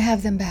when you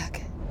have them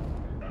back?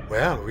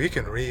 Well, we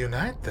can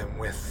reunite them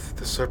with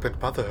the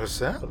Serpent Mother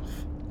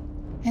herself.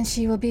 And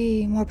she will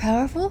be more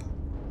powerful?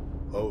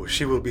 Oh,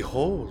 she will be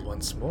whole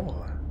once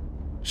more.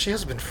 She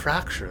has been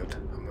fractured,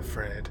 I'm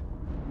afraid.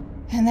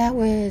 And that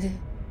would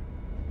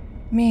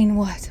mean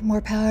what?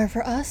 More power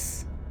for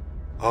us?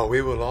 Oh,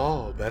 we will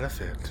all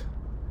benefit.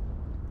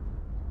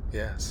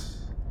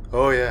 Yes.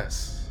 Oh,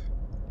 yes.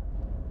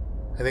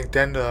 I think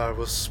Dendar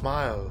will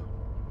smile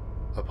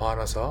upon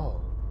us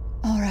all.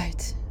 All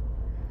right.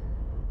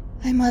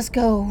 I must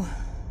go.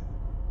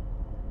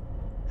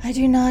 I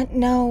do not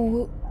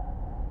know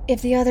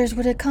if the others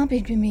would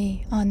accompany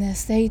me on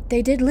this. They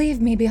did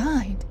leave me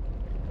behind.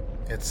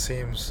 It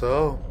seems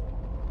so.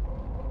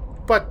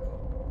 But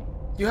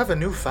you have a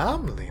new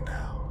family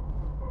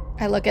now.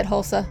 I look at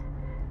Hulsa.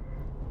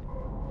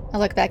 I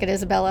look back at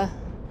Isabella.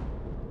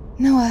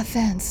 No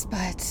offense,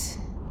 but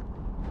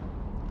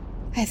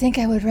I think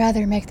I would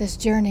rather make this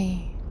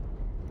journey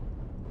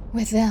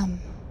with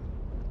them.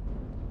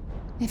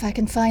 If I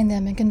can find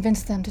them and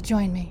convince them to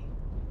join me.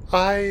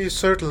 I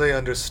certainly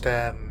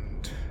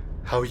understand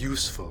how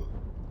useful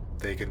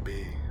they can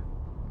be.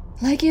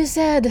 Like you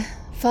said,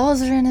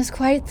 Falzarin is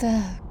quite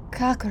the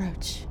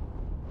cockroach.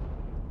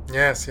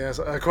 Yes.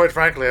 Quite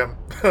frankly, I'm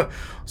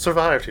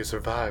survived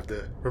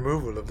the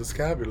removal of the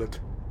scapulet.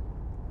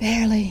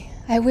 Barely.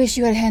 I wish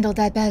you had handled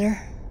that better.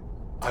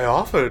 I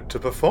offered to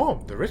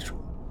perform the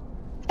ritual.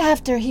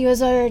 After he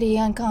was already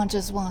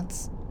unconscious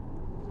once.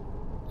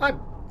 I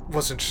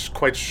wasn't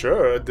quite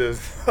sure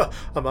the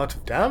amount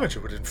of damage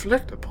it would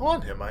inflict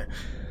upon him. I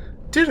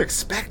did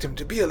expect him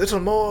to be a little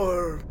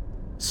more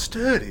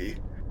sturdy.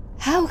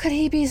 How could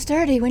he be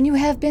sturdy when you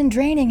have been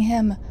draining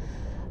him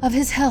of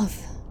his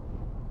health?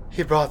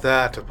 He brought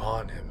that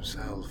upon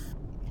himself.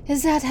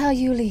 Is that how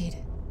you lead?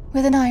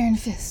 With an iron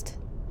fist?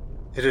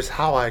 It is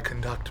how I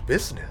conduct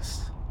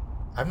business.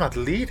 I'm not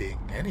leading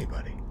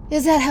anybody.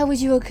 Is that how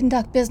would you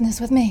conduct business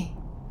with me?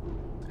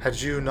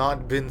 Had you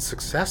not been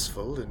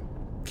successful in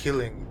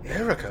killing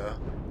Erica,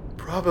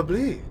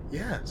 probably,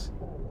 yes.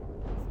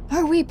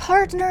 Are we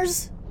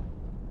partners?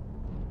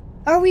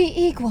 Are we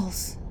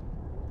equals?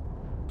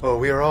 Oh,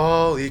 we are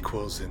all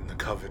equals in the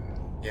Coven,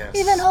 yes.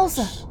 Even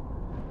Hulsa?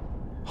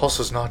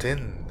 Hulsa's not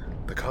in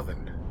the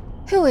Coven.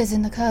 Who is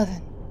in the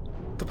Coven?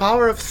 The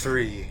power of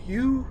 3.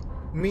 You,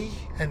 me,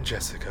 and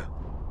Jessica.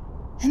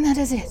 And that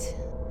is it.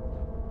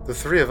 The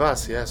 3 of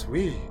us, yes,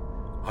 we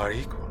are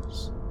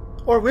equals.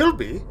 Or will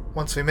be,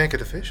 once we make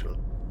it official.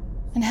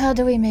 And how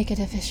do we make it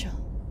official?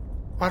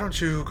 Why don't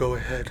you go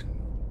ahead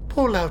and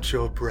pull out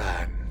your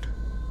brand?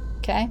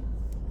 Okay.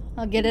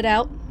 I'll get it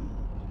out.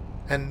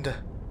 And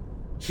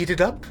heat it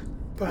up,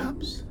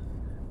 perhaps?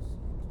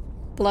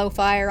 Blow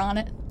fire on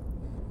it.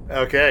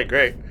 Okay,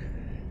 great.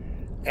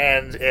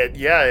 And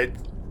it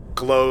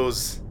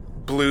glows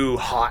blue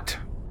hot.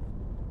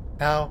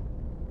 Now,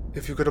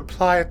 if you could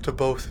apply it to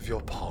both of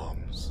your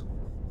palms.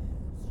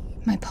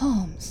 My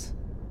palms.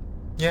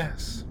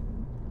 Yes,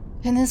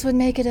 And this would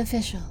make it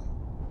official.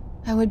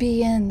 I would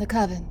be in the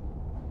Coven.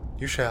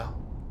 you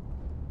shall.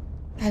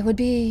 I would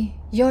be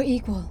your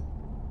equal.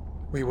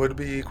 We would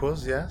be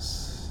equals,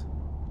 yes.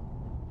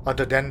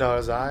 Under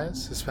Dendar's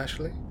eyes,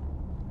 especially.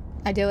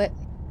 I do it.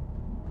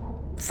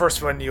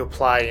 First, when you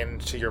apply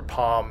into your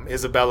palm,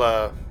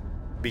 Isabella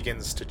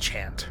begins to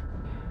chant.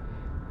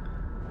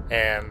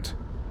 And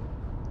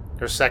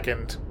her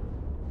second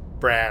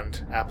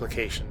brand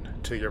application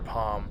to your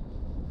palm.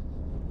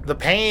 The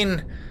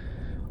pain,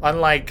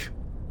 unlike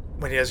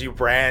as you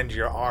brand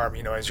your arm,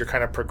 as you're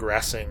kind of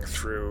progressing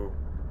through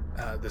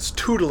this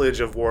tutelage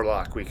of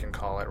Warlock, we can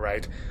call it,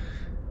 right?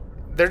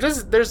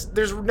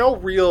 There's no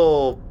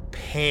real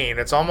pain.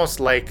 It's almost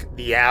like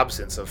the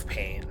absence of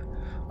pain.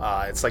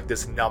 It's like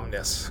this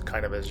numbness,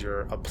 kind of, as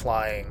you're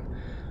applying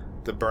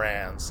the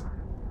brands.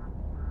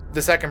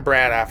 The second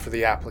brand after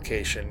the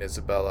application,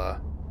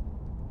 Isabella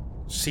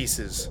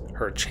ceases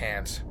her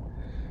chant.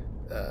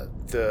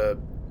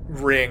 The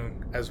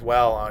ring as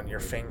well on your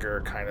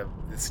finger, kind of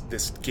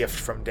this gift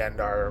from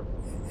Dendar,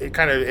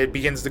 it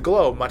begins to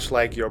glow, much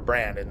like your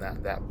brand in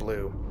that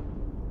blue.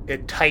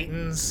 It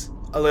tightens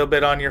a little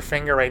bit on your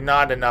finger, right?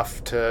 Not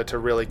enough to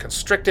really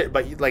constrict it,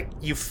 but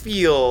you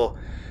feel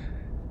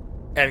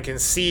and can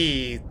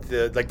see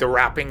the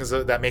wrappings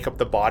that make up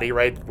the body,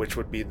 right? Which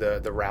would be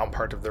the round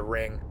part of the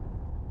ring.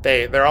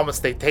 They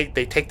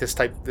take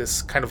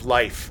this kind of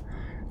life,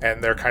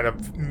 and they're kind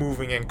of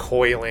moving and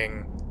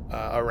coiling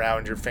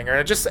around your finger,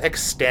 and it just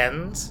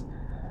extends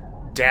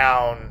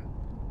down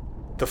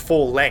the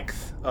full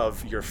length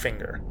of your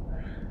finger.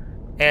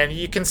 And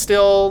you can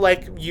still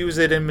use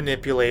it and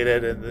manipulate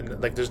it,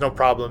 and there's no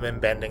problem in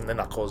bending the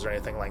knuckles or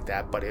anything like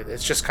that. But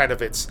it's just kind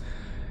of it's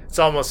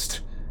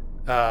almost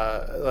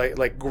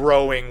like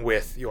growing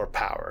with your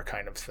power,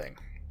 kind of thing.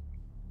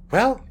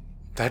 Well,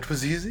 that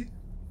was easy.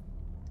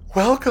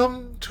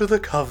 Welcome to the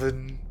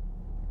Coven,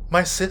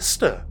 my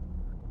sister.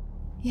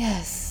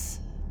 Yes.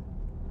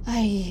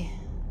 I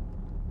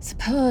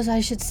suppose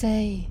I should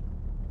say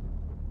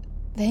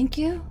thank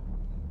you?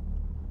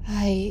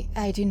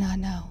 I do not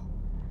know.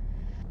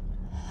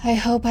 I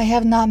hope I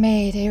have not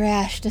made a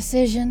rash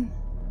decision,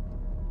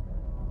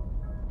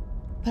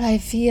 but I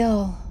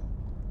feel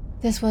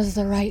this was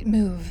the right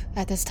move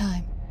at this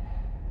time.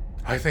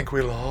 I think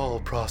we'll all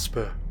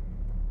prosper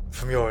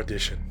from your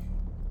addition.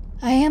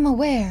 I am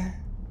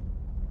aware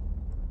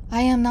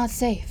I am not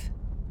safe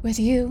with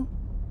you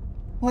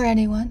or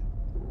anyone.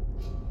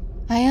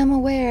 I am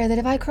aware that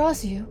if I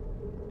cross you,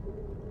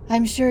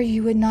 I'm sure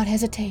you would not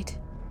hesitate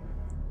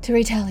to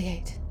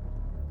retaliate.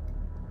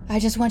 I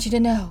just want you to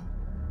know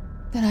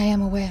that I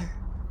am aware.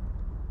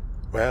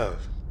 Well,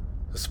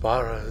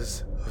 Aspara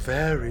is a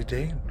very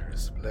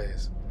dangerous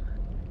place.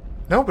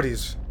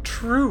 Nobody's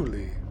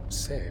truly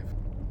safe.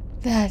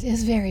 That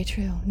is very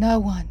true. No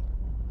one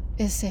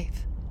is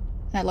safe.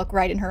 And I look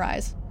right in her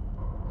eyes.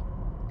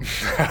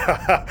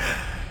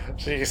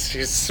 She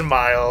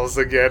smiles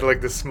again,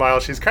 the smile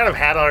she's kind of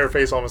had on her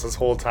face almost this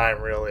whole time,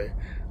 really.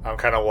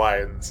 Kind of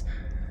widens.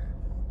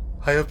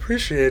 I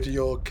appreciate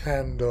your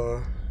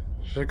candor,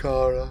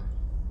 Shikara.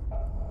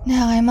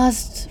 Now I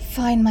must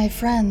find my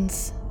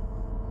friends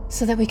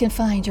so that we can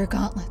find your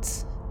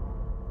gauntlets.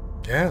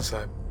 Yes,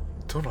 I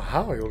don't know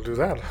how you'll do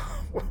that.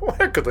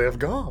 Where could they have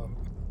gone?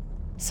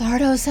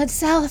 Sardo said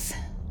south,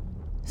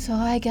 so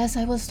I guess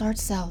I will start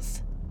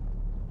south.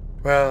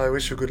 Well, I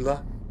wish you good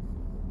luck.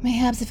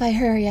 Mayhaps if I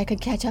hurry, I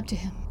could catch up to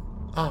him.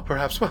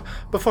 Perhaps. Well,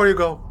 before you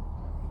go,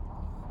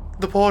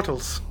 the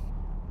portals.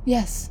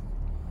 Yes.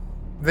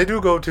 They do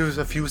go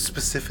to a few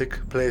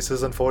specific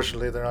places.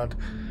 Unfortunately, they're not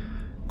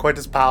quite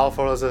as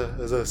powerful as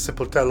a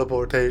simple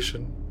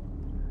teleportation.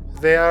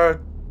 They are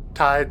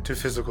tied to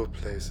physical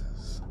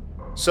places.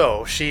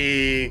 So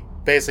she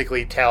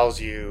basically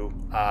tells you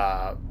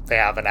they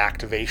have an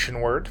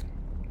activation word,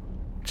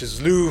 which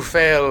is Lu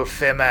Fail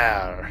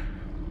Femer.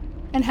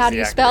 And how do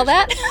you spell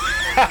that?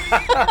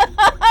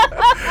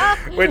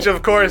 Which,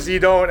 of course, you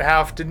don't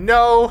have to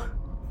know,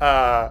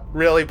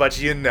 really, but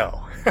you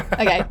know.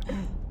 Okay.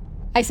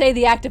 I say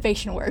the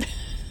activation word.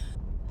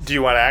 Do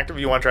you want to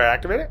You want to try to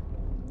activate it?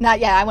 Not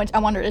yet. I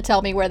want her to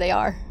tell me where they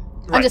are.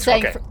 Right, I'm just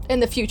saying, okay. in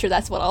the future,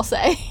 that's what I'll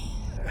say.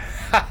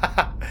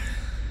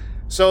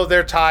 So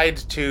they're tied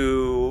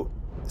to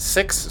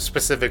 6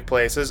 specific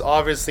places.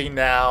 Obviously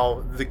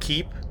now the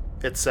keep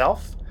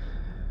itself,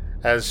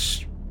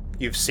 as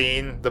you've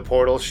seen the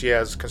portal she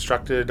has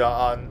constructed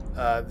on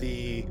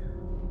the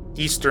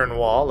eastern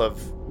wall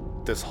of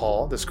this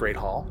hall, this great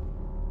hall.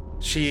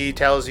 She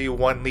tells you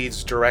one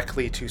leads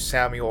directly to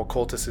Samuel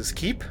Cultus's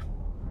keep.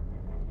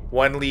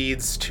 One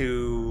leads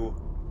to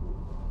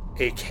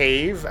a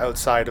cave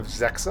outside of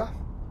Zexa.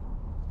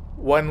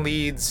 One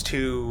leads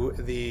to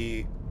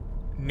the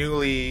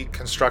newly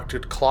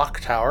constructed clock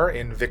tower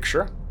in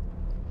Victure.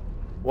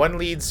 One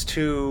leads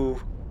to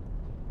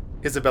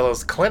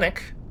Isabella's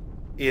clinic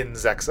in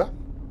Zexa.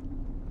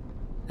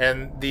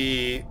 And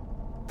the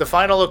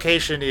final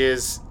location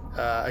is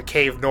a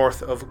cave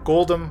north of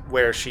Goldum,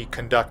 where she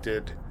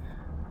conducted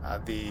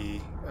the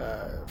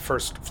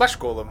first flesh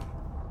golem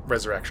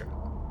resurrection.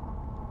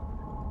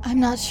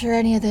 I'm not sure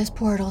any of those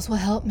portals will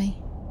help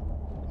me.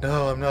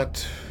 No, I'm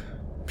not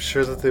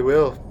sure that they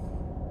will.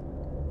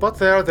 But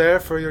they are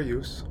there for your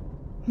use.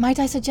 Might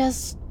I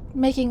suggest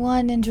making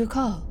one in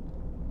Drukal,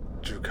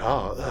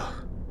 Drukal? Ugh,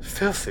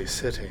 filthy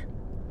city.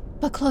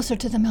 but closer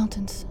to the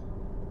mountains?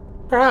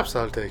 Perhaps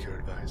I'll take your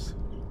advice.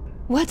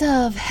 What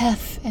of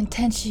Hef and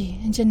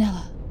Tenchi and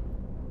Janella?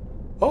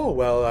 Oh,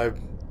 well,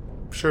 I'm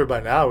sure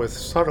by now with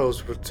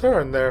Sorrow's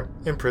return they're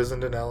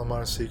imprisoned in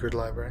Alamar's secret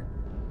library.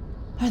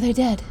 Are they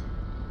dead?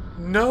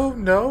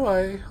 No,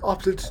 I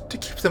opted to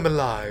keep them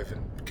alive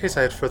in case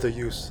I had further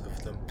use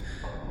of them.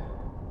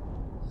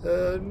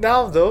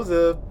 Now, though,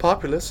 the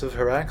populace of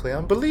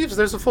Heraklion believes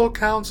there's a full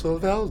council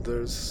of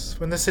elders,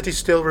 when the city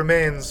still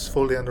remains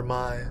fully under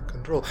my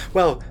control.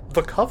 Well,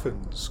 the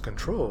Coven's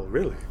control,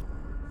 really.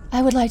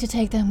 I would like to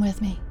take them with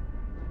me.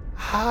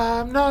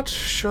 I'm not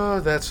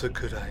sure that's a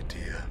good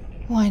idea.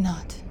 Why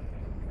not?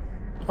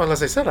 Well,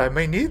 as I said, I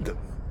may need them.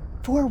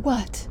 For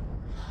what?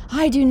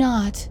 I do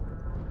not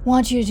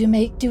want you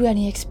to do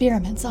any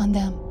experiments on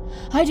them.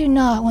 I do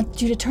not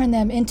want you to turn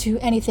them into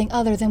anything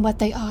other than what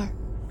they are.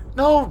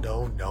 No.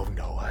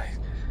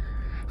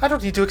 I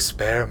don't need to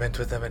experiment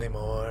with them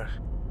anymore.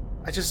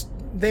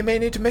 They may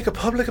need to make a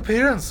public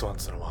appearance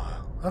once in a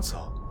while, that's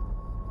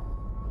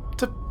all.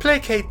 To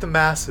placate the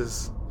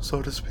masses,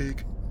 so to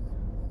speak.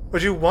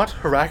 Would you want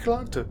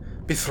Heraklion to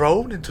be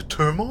thrown into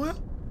turmoil?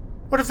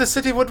 What if the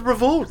city would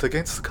revolt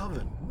against the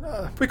Coven?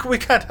 We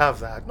can't have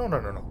that. No.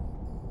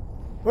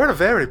 We're in a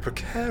very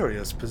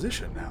precarious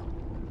position now.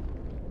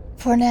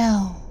 For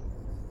now,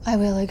 I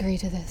will agree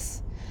to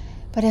this.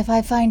 But if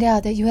I find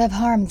out that you have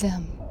harmed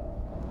them,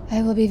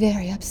 I will be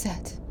very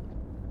upset.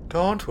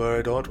 Don't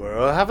worry.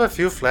 I'll have a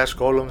few flesh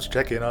golems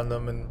check in on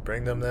them and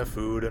bring them their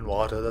food and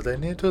water that they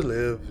need to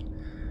live.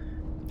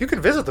 You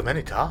can visit them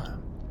any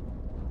time.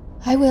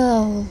 I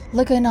will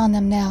look in on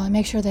them now and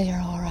make sure they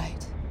are all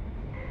right.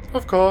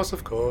 Of course.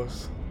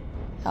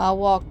 I'll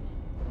walk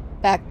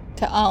back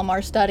to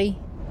Almar's study.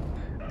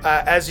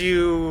 As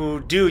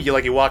you do,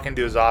 you walk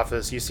into his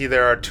office, you see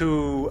there are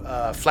 2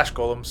 flesh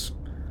golems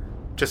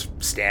just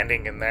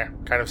standing in there,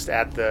 kind of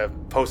at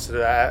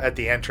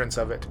the entrance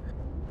of it.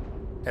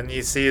 And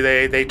you see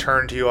they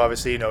turn to you,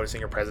 obviously noticing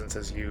your presence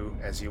as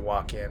you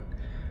walk in.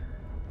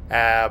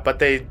 But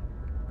they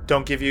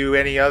don't give you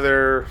any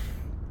other,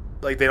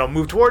 they don't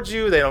move towards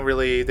you. They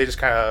just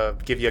kind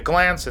of give you a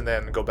glance and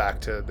then go back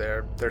to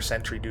their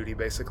sentry duty,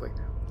 basically.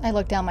 I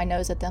look down my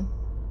nose at them.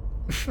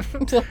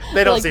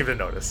 They don't seem to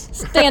notice.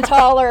 Stand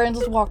taller and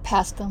just walk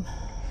past them.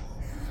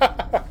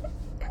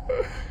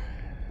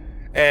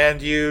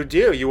 And you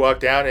walk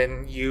down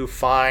and you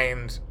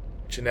find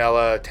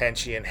Janella,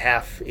 Tenchi, and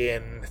Hef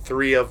in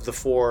 3 of the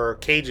 4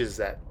 cages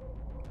that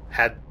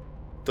had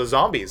the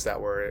zombies that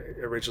were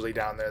originally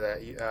down there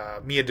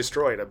that Mia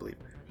destroyed, I believe.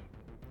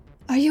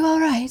 Are you all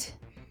right?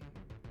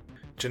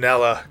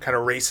 Janella kind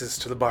of races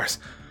to the bars.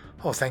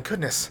 Oh, thank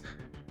goodness.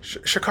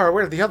 Shakara,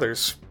 where are the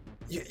others?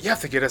 You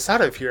have to get us out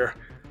of here.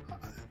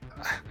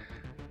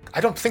 I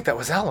don't think that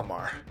was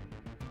Alamar.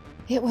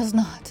 It was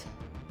not.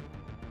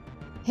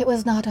 It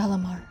was not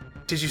Alamar.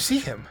 Did you see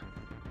him?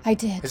 I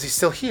did. Is he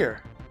still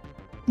here?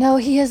 No,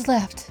 he has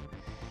left.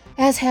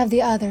 As have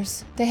the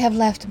others. They have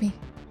left me.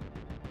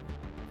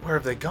 Where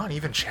have they gone?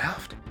 Even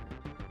Shaft?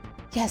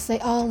 Yes, they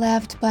all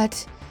left,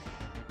 but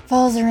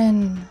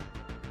Falzarin...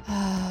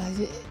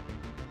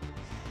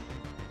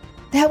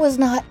 that was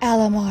not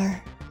Alamar.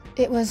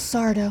 It was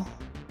Sardo.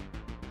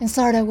 And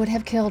Sardo would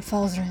have killed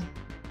Falzarin.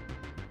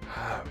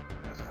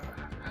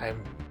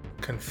 I'm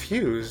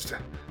confused.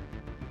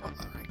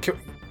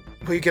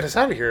 Will you get us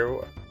out of here?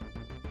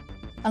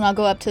 And I'll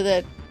go up to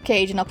the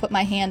cage and I'll put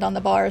my hand on the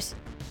bars.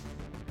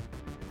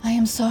 I I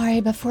am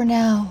sorry, but for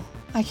now,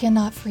 I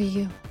cannot free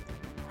you.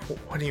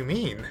 What do you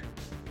mean?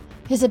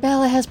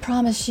 Isabella has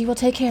promised she will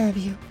take care of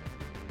you.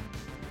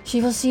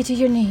 She will see to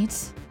your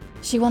needs.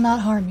 She will not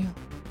harm you.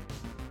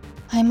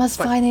 I must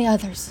find the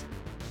others.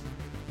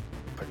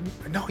 But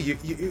no, you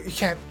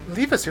can't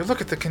leave us here.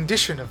 Look at the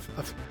condition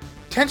of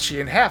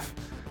Tenchi and Hef.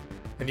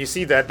 And you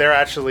see that they're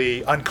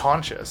actually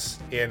unconscious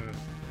in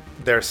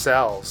their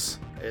cells.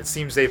 It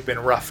seems they've been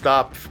roughed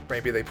up.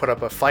 Maybe they put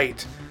up a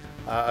fight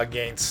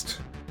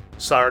against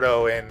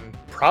Sardo and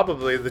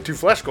probably the two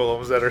flesh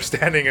golems that are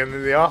standing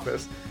in the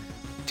office.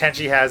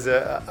 Tenchi has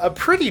a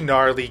pretty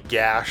gnarly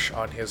gash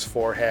on his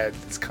forehead.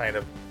 It's kind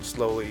of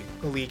slowly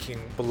leaking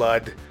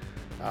blood,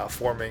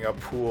 forming a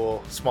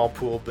small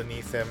pool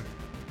beneath him.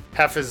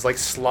 Hef is like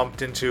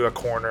slumped into a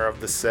corner of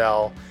the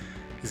cell.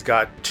 He's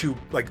got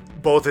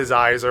both his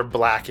eyes are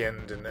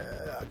blackened and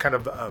kind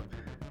of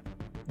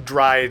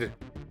dried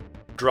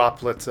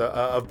droplets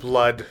of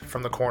blood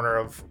from the corner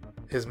of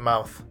his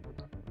mouth.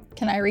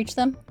 Can I reach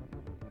them?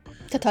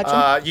 To touch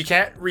them? You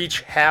can't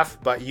reach Hef,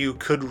 but you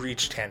could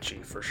reach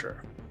Tenchi for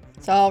sure.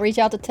 So I'll reach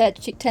out to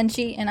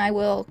Tenchi and I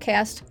will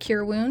cast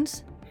Cure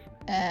Wounds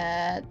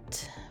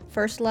at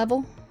first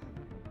level.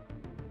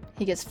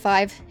 He gets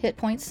 5 hit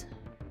points.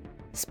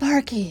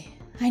 Sparky,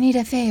 I need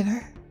a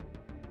favor.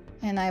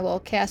 And I will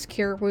cast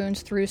Cure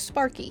Wounds through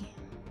Sparky.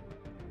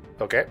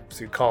 Okay,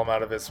 so you call him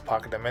out of his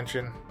pocket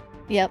dimension.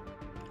 Yep.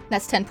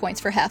 That's 10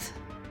 points for Hef.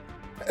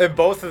 And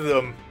both of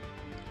them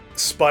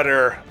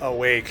sputter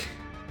awake.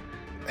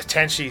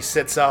 Tenchi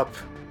sits up,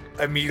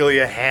 immediately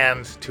a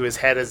hand to his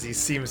head as he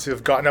seems to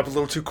have gotten up a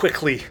little too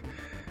quickly.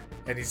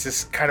 And he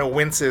just kind of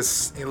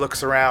winces. He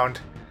looks around,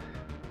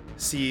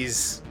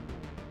 sees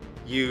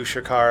you,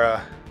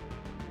 Shakara.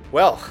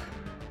 Well,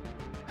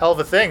 hell of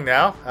a thing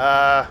now.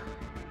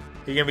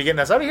 You gonna be getting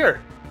us out of here?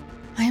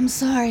 I am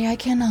sorry, I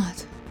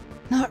cannot.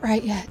 Not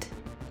right yet.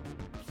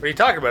 What are you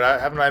talking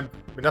about? Haven't I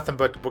been nothing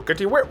but good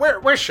to you?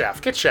 Where's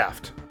Shaft? Get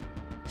Shaft.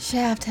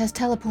 Shaft has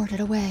teleported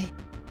away,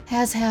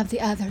 as have the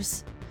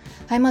others.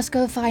 I must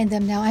go find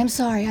them now. I'm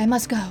sorry, I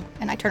must go.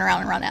 And I turn around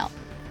and run out.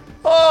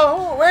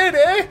 Oh, wait,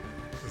 eh?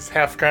 This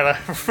Hef kind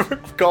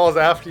of calls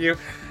after you,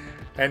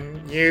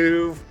 and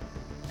you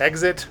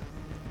exit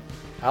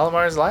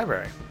Alamar's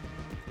library.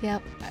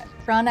 Yep.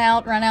 Run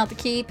out the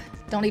keep.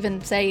 Don't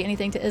even say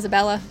anything to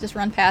Isabella. Just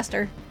run past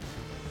her.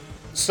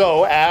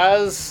 So,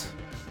 as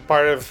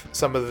part of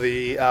some of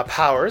the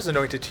powers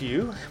anointed to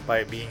you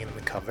by being in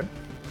the Coven.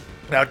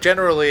 Now,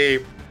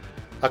 generally,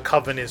 a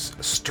Coven is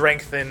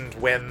strengthened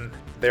when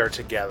they're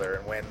together,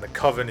 and when the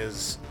Coven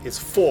is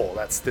full,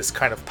 that's this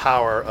kind of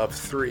power of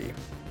 3.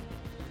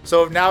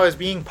 So now, as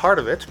being part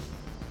of it,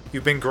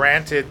 you've been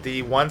granted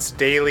the once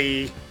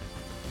daily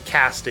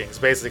castings.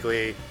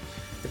 Basically,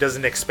 it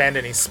doesn't expend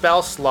any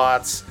spell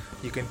slots.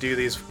 You can do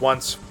these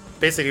once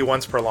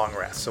per long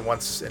rest, so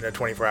once in a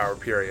 24-hour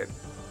period.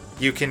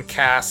 You can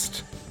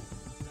cast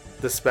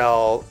the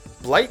spell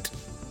Blight,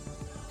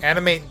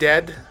 Animate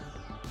Dead,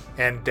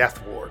 and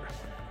Death Ward.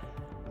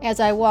 As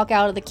I walk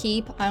out of the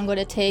keep, I'm going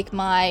to take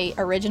my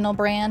original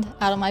brand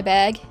out of my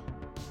bag.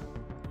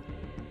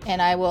 And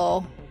I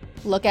will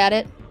look at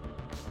it,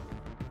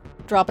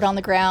 drop it on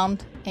the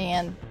ground,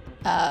 and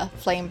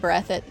flame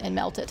breath it and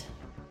melt it.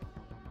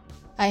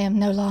 I am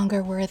no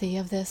longer worthy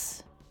of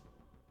this.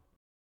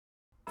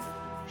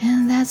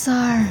 And that's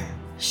our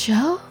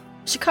show?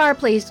 Shakara,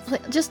 please,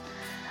 just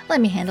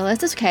let me handle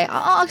this. It's okay.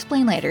 I'll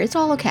explain later. It's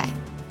all okay.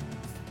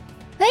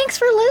 Thanks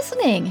for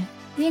listening.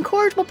 The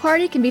Incorrigible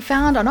Party can be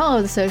found on all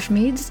of the social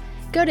medias.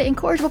 Go to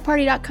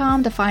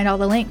incorrigibleparty.com to find all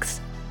the links.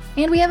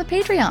 And we have a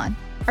Patreon.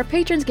 Our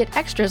patrons get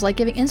extras like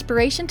giving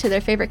inspiration to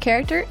their favorite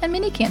character and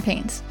mini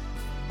campaigns.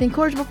 The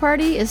Incorrigible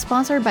Party is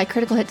sponsored by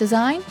Critical Hit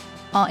Design.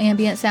 All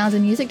ambient sounds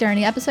and music during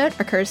the episode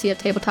are courtesy of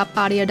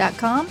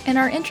tabletopaudio.com, and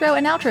our intro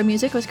and outro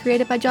music was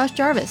created by Josh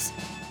Jarvis.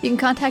 You can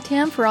contact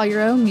him for all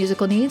your own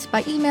musical needs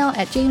by email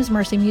at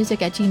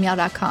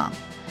jamesmercymusic@gmail.com.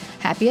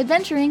 Happy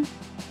adventuring!